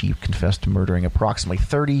statement in which he confessed to murdering approximately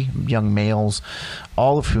 30 young males,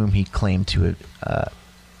 all of whom he claimed to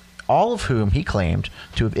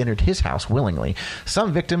have entered his house willingly.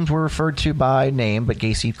 Some victims were referred to by name, but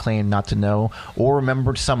Gacy claimed not to know or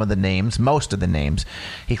remembered most of the names.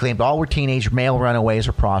 He claimed all were teenage male runaways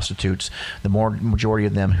or prostitutes, the majority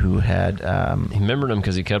of them who had... he remembered them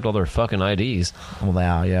because he kept all their fucking IDs.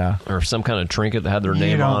 Well, yeah. Or some kind of trinket that had their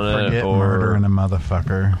name on it. You don't forget murdering a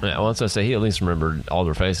motherfucker. Yeah, once I say he at least remembered all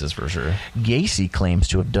their faces for sure. Gacy claims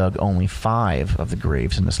to have dug only 5 of the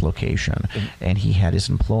graves in this location, and he had his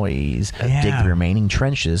employees days, dig the remaining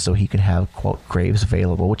trenches so he could have, quote, graves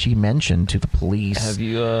available, which he mentioned to the police. Have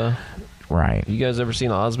you, right? You guys ever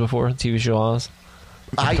seen Oz before? TV show Oz?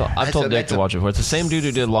 I've told Dick to watch it before. It's the same dude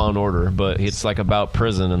who did Law and Order, but it's like about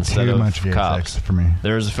prison instead of cops. For me.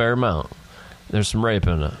 There's a fair amount. There's some rape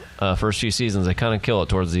in it. First few seasons, they kind of kill it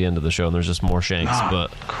towards the end of the show, and there's just more shanks.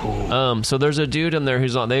 Cool. So there's a dude in there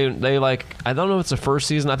who's on. They like, I don't know if it's the first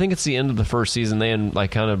season. I think it's the end of the first season. They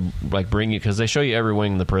like kind of like bring you, because they show you every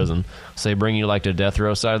wing of the prison. So they bring you like to death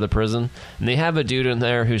row side of the prison, and they have a dude in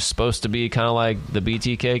there who's supposed to be kind of like the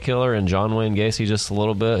BTK killer and John Wayne Gacy just a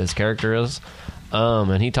little bit. His character is.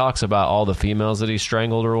 And he talks about all the females that he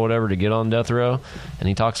strangled or whatever to get on death row, and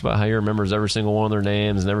he talks about how he remembers every single one of their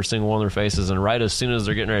names and every single one of their faces, and right as soon as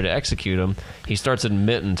they're getting ready to execute him, he starts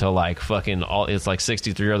admitting to like fucking all, it's like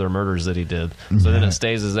 63 other murders that he did. So then it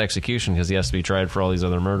stays his execution because he has to be tried for all these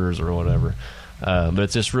other murders or whatever. But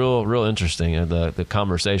it's just real interesting, the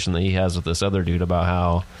conversation that he has with this other dude about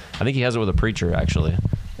how, I think he has it with a preacher actually,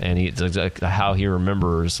 and how he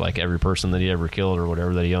remembers like every person that he ever killed or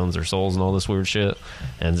whatever, that he owns their souls and all this weird shit,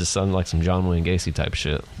 and just sounded like some John Wayne Gacy type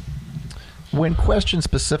shit. When questioned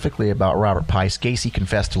specifically about Robert Pice, Gacy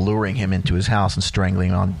confessed to luring him into his house and strangling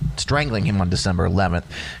him on December 11th.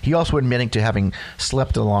 He also admitting to having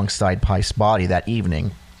slept alongside Pice's body that evening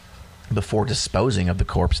before disposing of the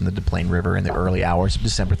corpse in the Des Plaines River in the early hours of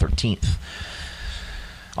December 13th.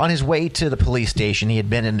 On his way to the police station, he had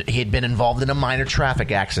been involved in a minor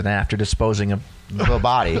traffic accident after disposing of the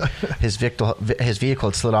body. His vehicle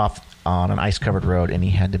had slid off on an ice-covered road, and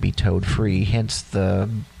he had to be towed free. Hence the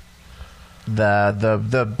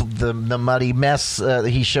muddy mess.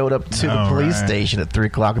 He showed up to the police station at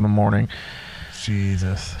 3:00 in the morning.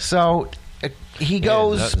 Jesus. So he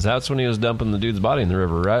goes. That's when he was dumping the dude's body in the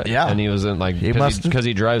river, right? Yeah. And he was in like, because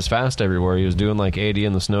he drives fast everywhere. He was doing like 80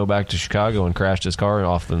 in the snow back to Chicago and crashed his car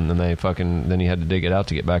off, and then he had to dig it out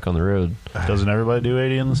to get back on the road. Doesn't everybody do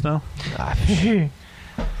 80 in the snow?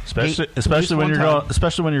 Especially when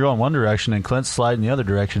you're going one direction and Clint's sliding the other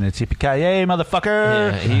direction. It's yippee-ki-yay,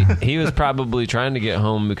 motherfucker! Yeah, he was probably trying to get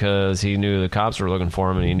home because he knew the cops were looking for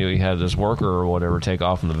him, and he knew he had this worker or whatever take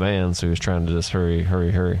off in the van, so he was trying to just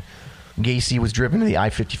hurry. Gacy was driven to the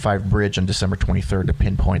I-55 bridge on December 23rd to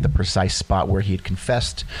pinpoint the precise spot where he had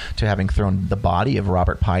confessed to having thrown the body of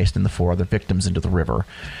Robert Pice and the 4 other victims into the river.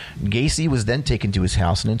 Gacy was then taken to his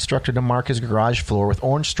house and instructed to mark his garage floor with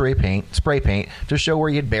orange spray paint to show where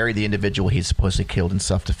he had buried the individual he had supposedly killed in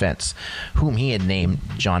self-defense, whom he had named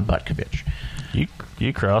John Butkovich.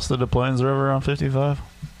 You crossed the Des Plaines River on 55?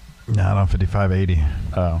 Not on 5580.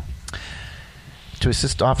 Oh. To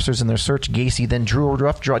assist officers in their search, Gacy then drew a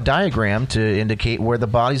rough diagram to indicate where the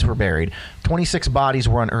bodies were buried. 26 bodies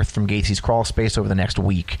were unearthed from Gacy's crawl space over the next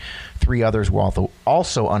week. 3 others were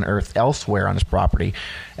also unearthed elsewhere on his property.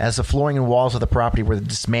 As the flooring and walls of the property were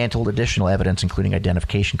dismantled, additional evidence, including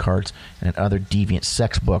identification cards and other deviant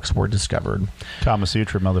sex books, were discovered. Kama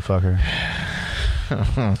Sutra, motherfucker.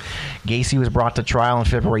 Gacy was brought to trial on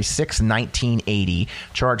February 6, 1980,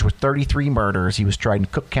 charged with 33 murders. He was tried in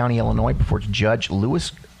Cook County, Illinois, before Judge Louis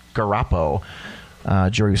Garapo.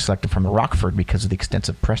 Jury was selected from Rockford because of the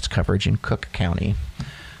extensive press coverage in Cook County.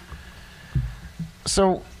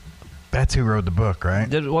 So that's who wrote the book,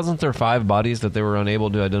 right? Wasn't there 5 bodies that they were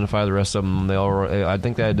unable to identify? The rest of them, I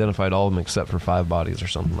think they identified all of them except for 5 bodies or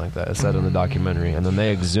something like that. It said in the documentary, and then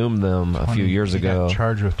they exhumed them a few years ago. Got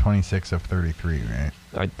charged with 26 of 33, right?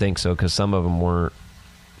 I think so, because some of them weren't.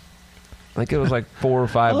 I think it was like 4 or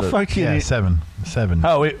 5. Yeah, 7.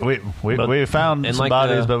 Oh, we found some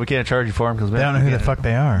bodies, but we can't charge you for them because they don't know who the fuck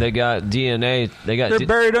they are. They got DNA. They're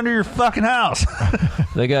buried under your fucking house.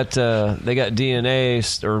 They got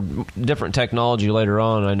DNA or different technology later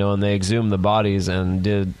on, I know, and they exhumed the bodies and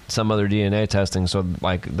did some other DNA testing. So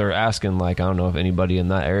like they're asking, like, I don't know if anybody in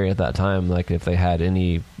that area at that time, like if they had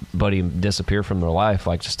anybody disappear from their life,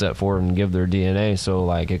 like to step forward and give their DNA. So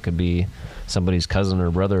like it could be somebody's cousin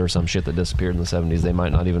or brother or some shit that disappeared in the 70s they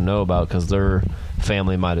might not even know about because their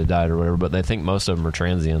family might have died or whatever, but they think most of them are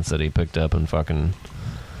transients that he picked up and fucking,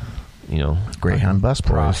 Greyhound bus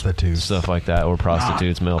prostitutes, stuff like that, or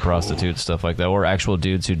prostitutes, male prostitutes, stuff like that, or actual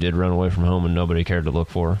dudes who did run away from home and nobody cared to look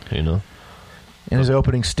for, In his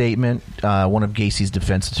opening statement, one of Gacy's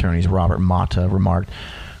defense attorneys, Robert Mata, remarked,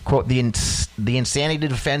 quote, the insanity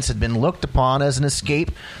defense had been looked upon as an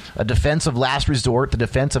escape, a defense of last resort. The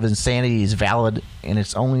defense of insanity is valid, and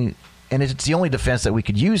it's the only defense that we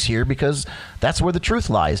could use here because that's where the truth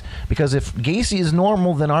lies. Because if Gacy is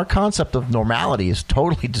normal, then our concept of normality is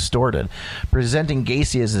totally distorted. Presenting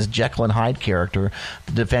Gacy as this Jekyll and Hyde character,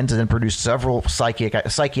 the defense then produced several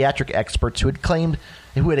psychiatric experts who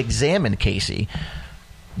had examined Gacy.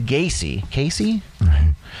 Gacy?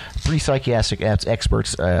 Three psychiatric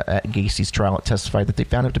experts at Gacy's trial testified that they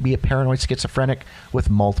found him to be a paranoid schizophrenic with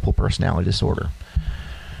multiple personality disorder.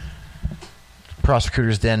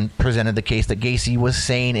 Prosecutors then presented the case that Gacy was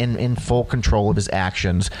sane and in full control of his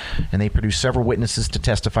actions, and they produced several witnesses to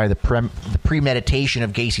testify the premeditation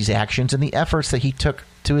of Gacy's actions and the efforts that he took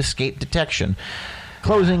to escape detection.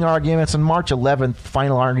 Closing arguments on March 11th,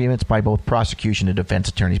 final arguments by both prosecution and defense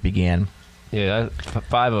attorneys began. Yeah,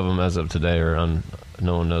 5 of them as of today are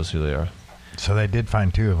no one knows who they are. So they did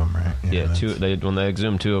find 2 of them, right? Yeah, 2. When they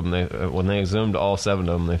exhumed 2 of them, when they exhumed all 7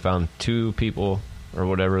 of them, they found 2 people or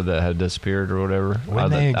whatever that had disappeared or whatever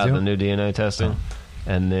out of the new DNA testing,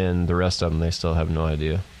 and then the rest of them they still have no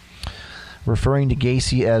idea. Referring to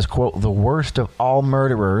Gacy as, quote, the worst of all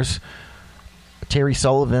murderers, Terry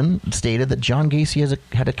Sullivan stated that John Gacy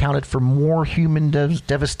had accounted for more human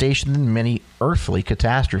devastation than many earthly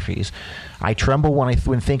catastrophes. I tremble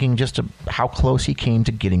when thinking just how close he came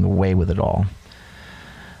to getting away with it all.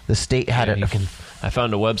 The state had I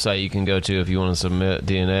found a website you can go to if you want to submit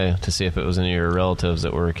DNA to see if it was any of your relatives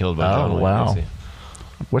that were killed by John Wayne Gacy.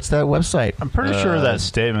 What's that website? I'm pretty sure that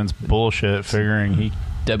statement's bullshit, figuring he...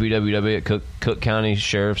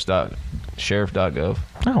 www.cookcountysheriff.gov.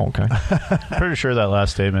 Oh, okay. Pretty sure that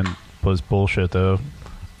last statement was bullshit, though.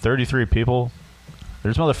 33 people.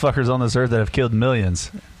 There's motherfuckers on this earth that have killed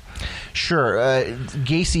millions. Sure.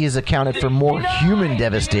 Gacy has accounted for more human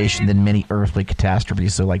devastation than many earthly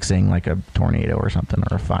catastrophes. So, like saying like a tornado or something,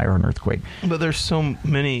 or a fire or an earthquake. But there's so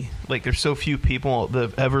many, there's so few people that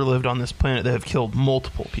have ever lived on this planet that have killed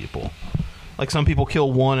multiple people. Like, some people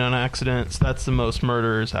kill one on accidents. That's the most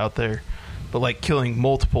murderers out there. But, killing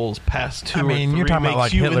multiples past 2 or 3 you're talking about,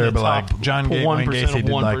 like, Hitler, but, John Wayne Gacy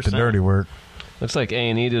did, the dirty work. Looks like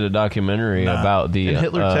A&E did a documentary about the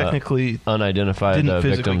Hitler technically unidentified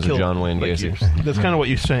victims of John Wayne Gacy. That's kind of what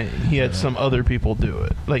you're saying. He had some other people do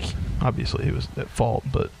it. Obviously, he was at fault,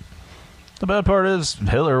 but... The bad part is,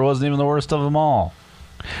 Hitler wasn't even the worst of them all.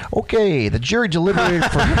 Okay, the jury deliberated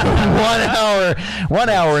for 1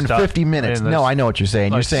 hour and 50 minutes. No, I know what you're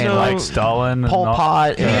saying. You're saying like Stalin, Pol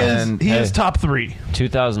Pot, and he is top 3.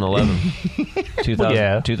 2011.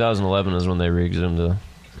 2011 is when they re-exhumed the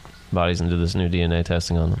bodies and did this new DNA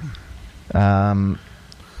testing on them.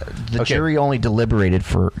 The jury only deliberated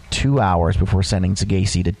for 2 hours before sentencing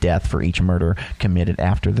Gacy to death for each murder committed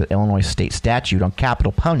after the Illinois state statute on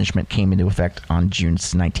capital punishment came into effect on June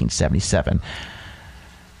 1977.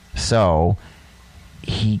 So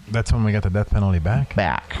that's when we got the death penalty back?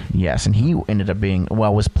 Yes, and he ended up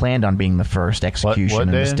was planned on being the first execution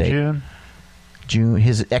in the state. In June?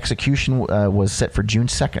 His execution was set for June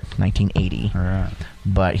 2nd, 1980. All right.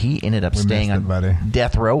 But he ended up staying on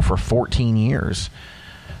death row for 14 years.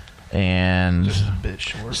 And just a bit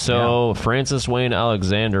short. So Francis Wayne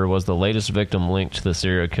Alexander was the latest victim linked to the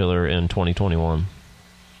serial killer in 2021.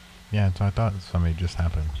 Yeah, so I thought somebody just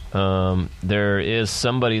happened. There is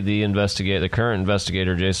somebody, the current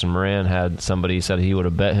investigator, Jason Moran, had somebody said he would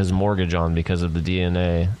have bet his mortgage on because of the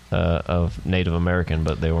DNA of Native American,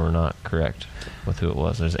 but they were not correct with who it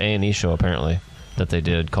was. There's an A&E show, apparently, that they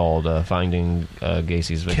did called Finding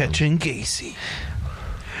Gacy's Victims. Catching Gacy.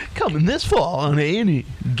 Coming this fall on A&E.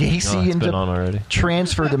 Gacy ended up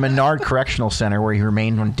transferred to Menard Correctional Center, where he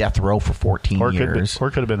remained on death row for 14 years.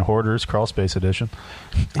 Or could have been Hoarders, Crawl Space Edition.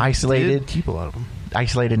 Isolated, keep a lot of them.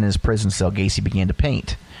 Isolated in his prison cell, Gacy began to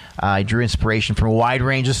paint. He drew inspiration from a wide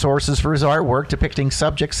range of sources for his artwork, depicting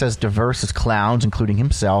subjects as diverse as clowns, including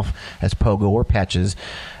himself as Pogo or Patches,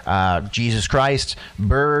 Jesus Christ,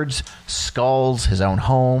 birds, skulls, his own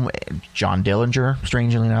home, John Dillinger,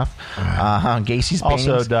 strangely enough. Gacy's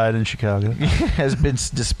also died in Chicago. Has been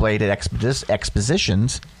displayed at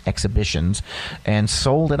exhibitions and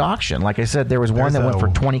sold at auction. Like I said, there was one that went for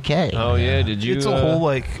 $20,000. Oh yeah, did you? It's a whole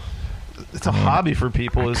it's a hobby for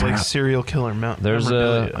people. Is serial killer mount. There's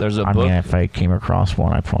a book. I mean, if I came across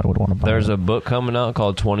one, I probably would want to buy it. There's a book coming out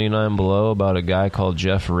called 29 Below about a guy called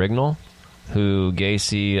Jeff Rignall, who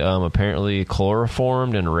Gacy apparently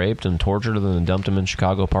chloroformed and raped and tortured and then dumped him in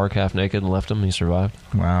Chicago Park half naked and left him. He survived.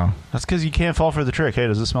 Wow. That's because you can't fall for the trick. Hey,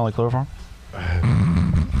 does this smell like chloroform?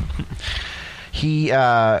 He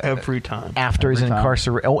every time after he's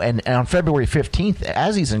incarcerated. Oh, and on February 15th,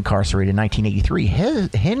 as he's incarcerated in 1983,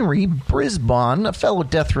 Henry Brisbane, a fellow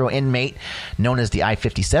death row inmate known as the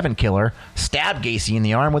I-57 killer, stabbed Gacy in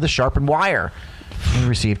the arm with a sharpened wire. He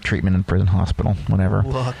received treatment in prison hospital. Whatever.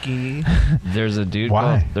 Lucky. There's a dude.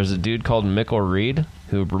 There's a dude called Mickle Reed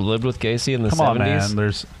who lived with Gacy in the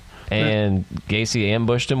 70s. And Gacy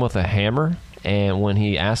ambushed him with a hammer. And when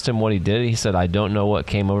he asked him what he did, he said, "I don't know what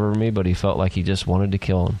came over me, but he felt like he just wanted to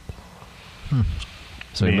kill him."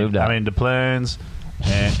 So he moved out. I mean, Des Plaines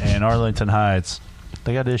and Arlington Heights,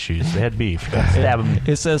 they got issues. They had beef. Stab him.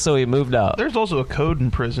 It says so he moved out. There's also a code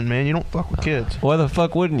in prison, man. You don't fuck with kids. Why the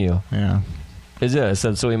fuck wouldn't you? Yeah. It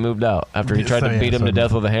said so he moved out after he tried to beat him to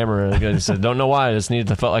death with a hammer. And he said, "Don't know why. I just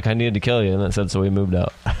felt like I needed to kill you." And it said so he moved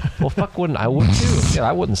out. Well, fuck, wouldn't I? Would too. Yeah,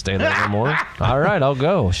 I wouldn't stay there anymore. All right, I'll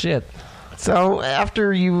go. Shit. So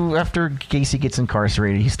after Gacy gets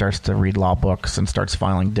incarcerated, he starts to read law books and starts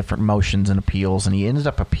filing different motions and appeals, and he ended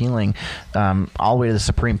up appealing all the way to the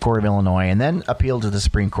Supreme Court of Illinois, and then appealed to the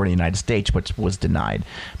Supreme Court of the United States, which was denied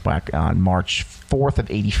back on March 4th of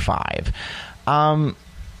 85.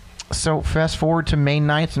 So fast forward to May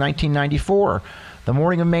 9th, 1994. The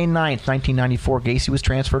morning of May 9th, 1994, Gacy was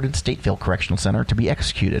transferred to the Stateville Correctional Center to be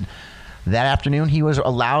executed. That afternoon, he was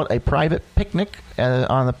allowed a private picnic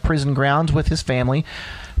on the prison grounds with his family.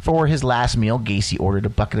 For his last meal, Gacy ordered a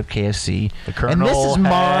bucket of KFC. The Colonel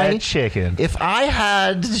had chicken. If I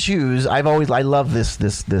had to choose, I love this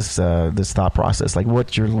thought process. Like,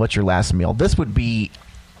 what's your last meal? This would be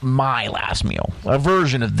my last meal. A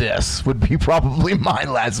version of this would be probably my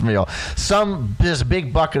last meal. This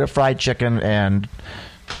big bucket of fried chicken and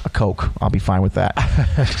a Coke. I'll be fine with that.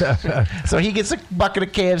 So he gets a bucket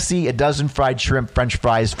of KFC, a dozen fried shrimp, French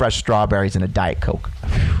fries, fresh strawberries, and a Diet Coke.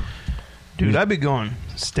 Dude, I'd be going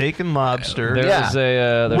steak and lobster. There's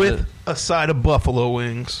a side of buffalo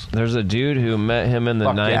wings. There's a dude who met him in the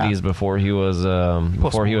 90s before he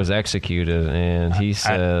was executed, and he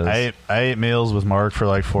says I ate meals with Mark for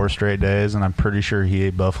like 4 straight days, and I'm pretty sure he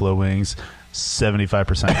ate buffalo wings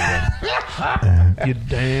 75% of them. You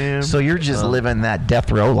damn. So you're just living that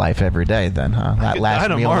death row life every day, then, huh? That last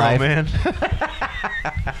meal life, man.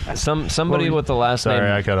 Somebody with the last name.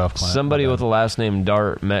 I cut off Clint. Somebody with the last name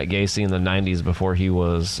Dart met Gacy in the 90s before he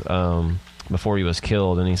was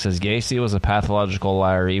killed, and he says Gacy was a pathological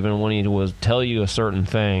liar. Even when he would tell you a certain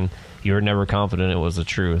thing, you were never confident it was the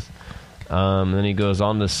truth. Then he goes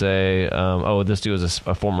on to say, this dude was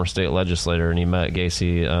a former state legislator, and he met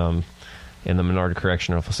Gacy in the Menard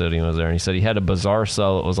Correctional Facility and was there. And he said he had a bizarre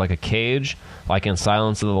cell. It was like a cage, like in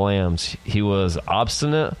Silence of the Lambs. He was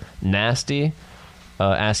obstinate, nasty,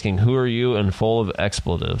 asking, "Who are you?" and full of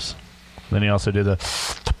expletives. Then he also did the...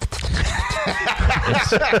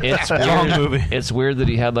 It's weird. It's weird that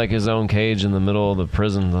he had like his own cage in the middle of the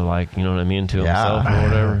prison to, like, you know what I mean, to himself or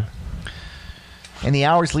whatever. In the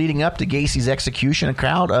hours leading up to Gacy's execution, a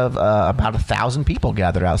crowd of about 1,000 people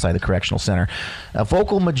gathered outside the correctional center. A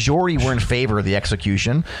vocal majority were in favor of the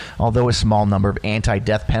execution, although a small number of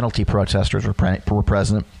anti-death penalty protesters were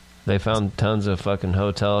present. They found tons of fucking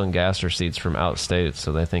hotel and gas receipts from out state,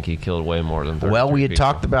 so they think he killed way more than 33 Well, we had people.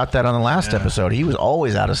 talked about that on the last episode. He was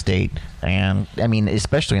always out of state, and I mean,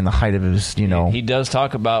 especially in the height of his, He does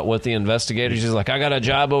talk about what the investigators. He's like, I got a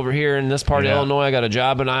job over here in this part of Illinois. I got a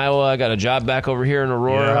job in Iowa. I got a job back over here in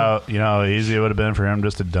Aurora. You know how easy it would have been for him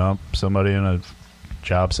just to dump somebody in a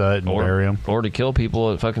job site and bury him, or to kill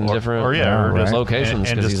people at fucking different locations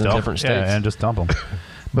because he's in different states, and just dump them.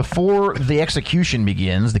 Before the execution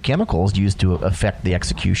begins, the chemicals used to affect the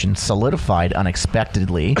execution solidified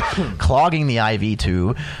unexpectedly, clogging the IV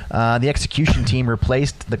tube. The execution team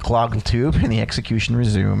replaced the clogged tube, and the execution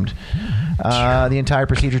resumed. The entire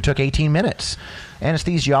procedure took 18 minutes.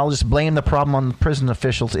 Anesthesiologists blamed the problem on prison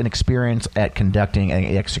officials' inexperience at conducting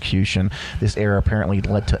an execution. This error apparently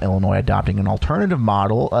led to Illinois adopting an alternative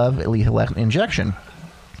model of lethal injection.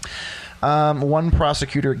 One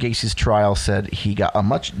prosecutor at Gacy's trial said he got a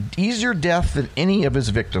much easier death than any of his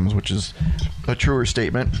victims, which is a truer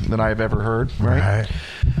statement than I have ever heard. Right.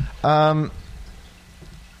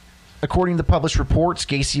 According to published reports,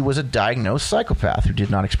 Gacy was a diagnosed psychopath who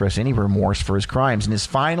did not express any remorse for his crimes. In his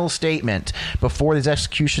final statement before his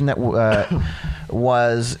execution,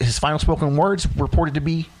 was his final spoken words reported to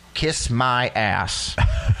be "Kiss my ass."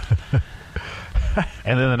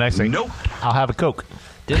 And then the next thing, nope, I'll have a Coke.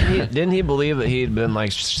 Didn't he believe that he'd been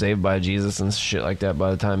like saved by Jesus and shit like that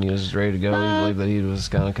by the time he was ready to go? He believed that he was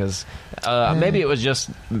kind of because maybe it was just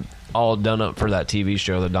all done up for that TV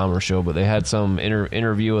show, the Dahmer show. But they had some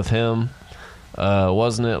interview with him,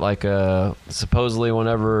 wasn't it? Like supposedly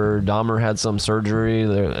whenever Dahmer had some surgery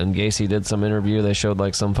and Gacy did some interview, they showed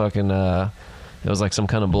like some fucking it was like some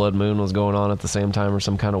kind of blood moon was going on at the same time, or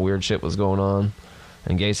some kind of weird shit was going on.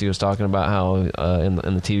 And Gacy was talking about how in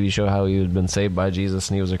the TV show how he had been saved by Jesus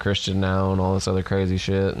and he was a Christian now and all this other crazy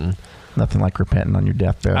shit. And nothing like repenting on your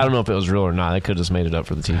deathbed. I don't know if it was real or not. They could have just made it up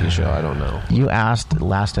for the TV show. I don't know. You asked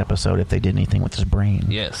last episode if they did anything with his brain.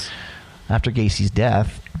 Yes. After Gacy's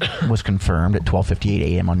death was confirmed at 12:58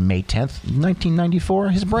 a.m. on May 10th, 1994,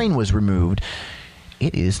 his brain was removed.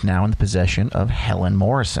 it is now in the possession of Helen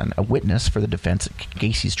Morrison, a witness for the defense at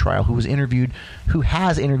Gacy's trial, who has interviewed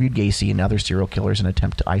Gacy and other serial killers in an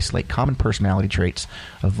attempt to isolate common personality traits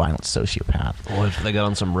of violent sociopath. What if they got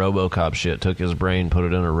on some RoboCop shit, took his brain, put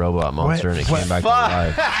it in a robot monster, and it came back to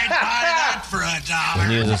life? I'd buy that for $1.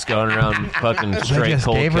 And he was just going around fucking straight just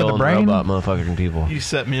cold gave her the killing brain? robot motherfucking people. You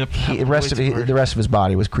set me up. The rest of his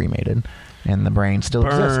body was cremated, and the brain still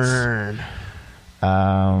Burn. exists.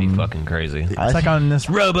 Be fucking crazy. It's like on this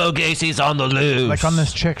Robo Gacy's on the loose. like on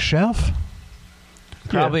this chick's shelf.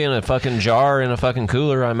 Probably in a fucking jar in a fucking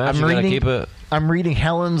cooler. I imagine you're gonna keep it. I'm reading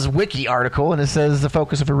Helen's wiki article, and it says the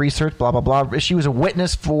focus of her research, blah, blah, blah. She was a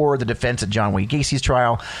witness for the defense at John Wayne Gacy's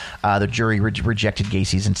trial. The jury rejected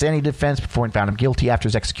Gacy's insanity defense before and found him guilty. After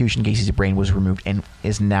his execution, Gacy's brain was removed and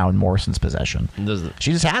is now in Morrison's possession.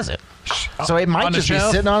 She just has it. So it might just be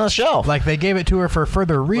sitting on a shelf. Like they gave it to her for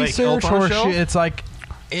further research, or it's like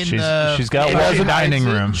She's got Walt's dining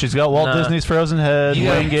room. She's got Walt Disney's frozen head,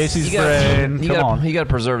 Wayne Gacy's brain. Come on, you got to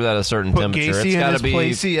preserve that at a certain temperature. Gacy It's got to in be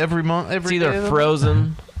his placey every month. It's either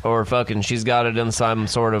frozen or fucking. She's got it in some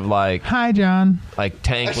sort of like Hi, John. like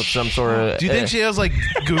tank with some sort of. Do you think she has like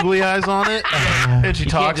googly eyes on it? And she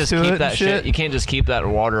talks just to keep it that and shit? You can't just keep that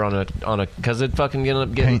water on a because it fucking end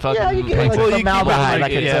up getting fucking. Yeah, you get like formaldehyde.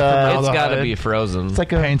 Like it's got to be frozen. It's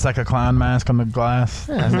like a Paints like a clown mask on the glass.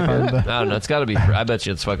 I don't know. It's got to be. I bet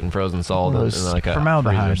you it's fucking frozen solid in like a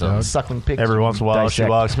formaldehyde, freezer or something. suckling pigs. Every once in a while, she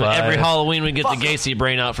walks by. Every Halloween, we get the Gacy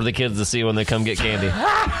brain out for the kids to see when they come get candy.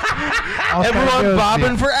 Everyone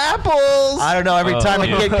bobbing for apples. I don't know. Every time a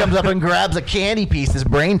kid comes up and grabs a candy piece, his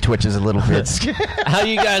brain twitches a little bit. How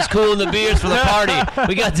you guys cooling the beers for the party?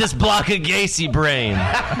 We got this block of Gacy brain.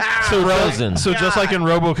 Frozen. So just like in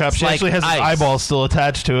RoboCop, she like actually has his ice. eyeballs still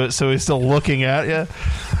attached to it, so he's still looking at you.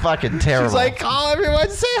 Fucking terrible. She's like, "Oh, everyone,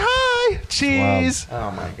 say hi, cheese."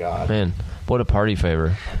 Oh my god. Man, what a party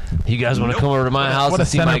favor. You guys want to come over to my house What and a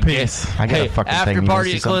see my centerpiece. Gacy? I got a Hey, fucking after thing. You party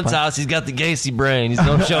wanna at see Clint's something? house, he's got the Gacy brain. He's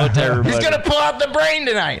going to show it to everybody. He's gonna pull out the brain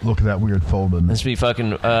tonight. Look at that weird folding. This be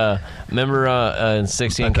fucking. Remember in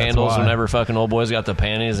 16 bet that's Candles, why. whenever fucking old boy's got the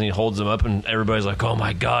panties and he holds them up and everybody's like, "Oh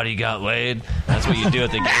my god, he got laid." That's what you do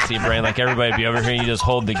with the Gacy brain. Like everybody be over here, and you just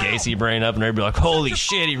hold the Gacy brain up, and everybody like, "Holy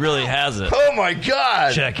shit, he really has it." Oh my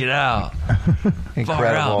god. Check it out. Far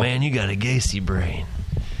out, man. You got a Gacy brain.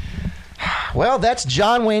 Well, that's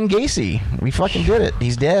John Wayne Gacy. We fucking did it.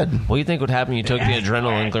 He's dead. What do you think would happen? You took the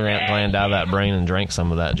adrenaline gland out of that brain and drank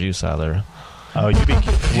some of that juice out of there. Oh, you'd be.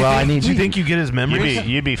 Well, I need Do you think you get his memories?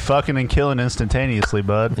 You'd be fucking and killing instantaneously,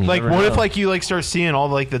 bud. You Like, never what if know. like you like start seeing all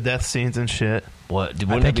like the death scenes and shit? What? I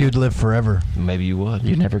Wouldn't think it be, you'd live forever. maybe you would.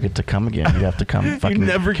 You never get to come again. You'd have to come fucking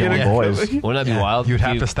never kill get the a- boys. Wouldn't that be wild? You'd if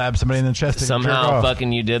have you to stab somebody in the chest. and jerk somehow off.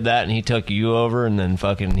 fucking you did that and he took you over and then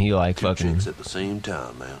fucking he like fucking. At the same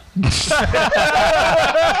time, man.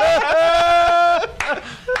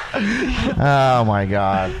 Oh my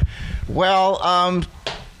god. Well,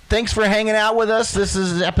 thanks for hanging out with us. This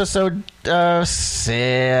is episode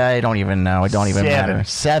I don't even know. It don't even matter.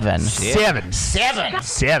 Seven.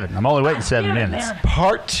 I'm only waiting 7 minutes.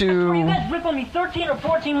 Part You 2. guys rip on me 13 or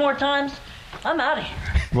 14 more times, I'm out of here.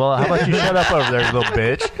 Well, how about you shut up over there, you little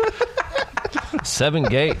bitch? 7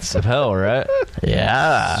 gates of hell, right?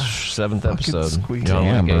 Yeah. 7th episode. John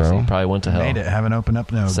Damn, Wayne Gacy bro. probably went to hell. Made it. Haven't opened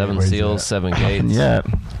up no. 7 gateways seals, yet. 7 gates, Yeah.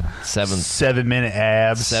 7 7-minute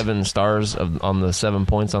abs. 7 stars on the 7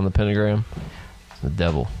 points on the pentagram. The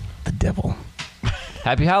devil. The devil.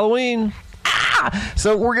 Happy Halloween.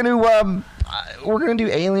 So we're gonna do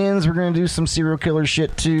aliens. We're gonna do some serial killer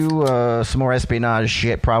shit too. Some more espionage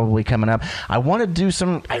shit probably coming up. I want to do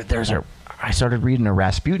some. I started reading a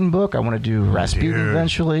Rasputin book. I want to do Rasputin dude.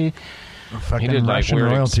 eventually. Fucking He did, like, Russian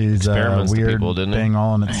weird royalties. experiments to Weird people, didn't he? thing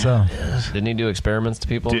all in itself. Didn't he do experiments to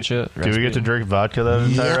people and shit? Do we get to drink vodka that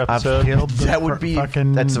entire I've episode? killed that would be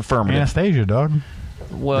fucking that's affirmative. Anastasia, dog.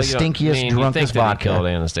 Well, the you know, stinkiest, I mean, you drunkest think that he vodka. killed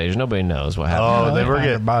Anastasia. Nobody knows what happened. Oh, then Find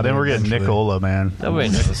her body we're getting eventually. Nicola, man. Nobody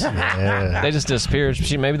knows. Yeah. They just disappeared.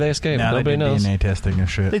 Maybe they escaped. Now Nobody they did knows. DNA testing and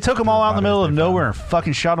shit. They took them all out in the middle of Bodies they nowhere found. and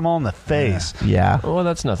fucking shot them all in the face. Yeah. Well,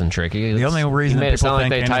 that's nothing tricky. The only reason he made that it sound people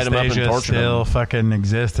like think they tied him up and Anastasia tortured still him. fucking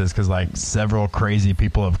exists is because like several crazy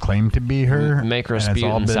people have claimed to be her. Make and it's all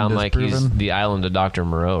Rasputin been sound like he's disproven. the island of Dr.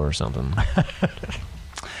 Moreau or something.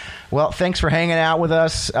 Well, thanks for hanging out with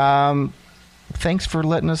us. Thanks for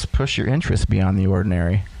letting us push your interest beyond the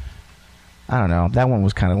ordinary. I don't know. That one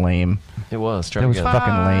was kind of lame. It was. It was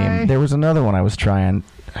fucking lame. There was another one I was trying.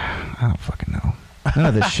 I don't fucking know. None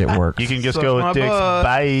of this shit works. You can just go with dicks.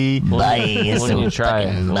 Bye. Bye. When you try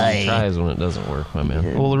is when it doesn't work, my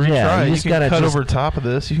man. Well, retry. Yeah, you you just can gotta cut just- over top of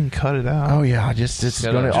this. You can cut it out. Oh yeah, just it's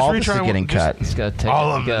gotta- gonna just all this is retry getting cut. It's got to take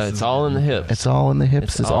All of it. this It's is- all in the hips. It's all in the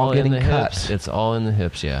hips. It's all getting in the cut. hips. It's all in the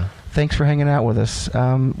hips. Yeah. Thanks for hanging out with us.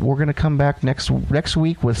 We're gonna come back next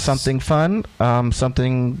week with something fun,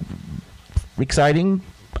 something exciting.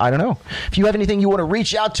 I don't know. If you have anything you want to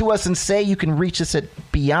reach out to us and say, you can reach us at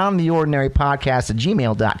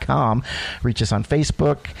beyondtheordinarypodcast@gmail.com. Reach us on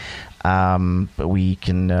Facebook. But we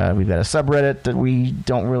can. We've got a subreddit that we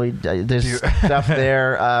don't really. There's stuff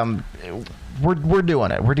there. We're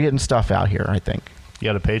doing it. We're getting stuff out here, I think. You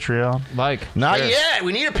got a Patreon? Not share. yet.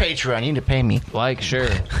 We need a Patreon. You need to pay me. Share. You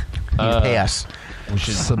need to pay us. We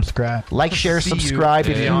should subscribe. Like, share, See subscribe.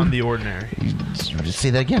 you If beyond the ordinary. Say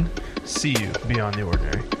that again. See you beyond the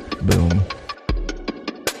ordinary. Boom.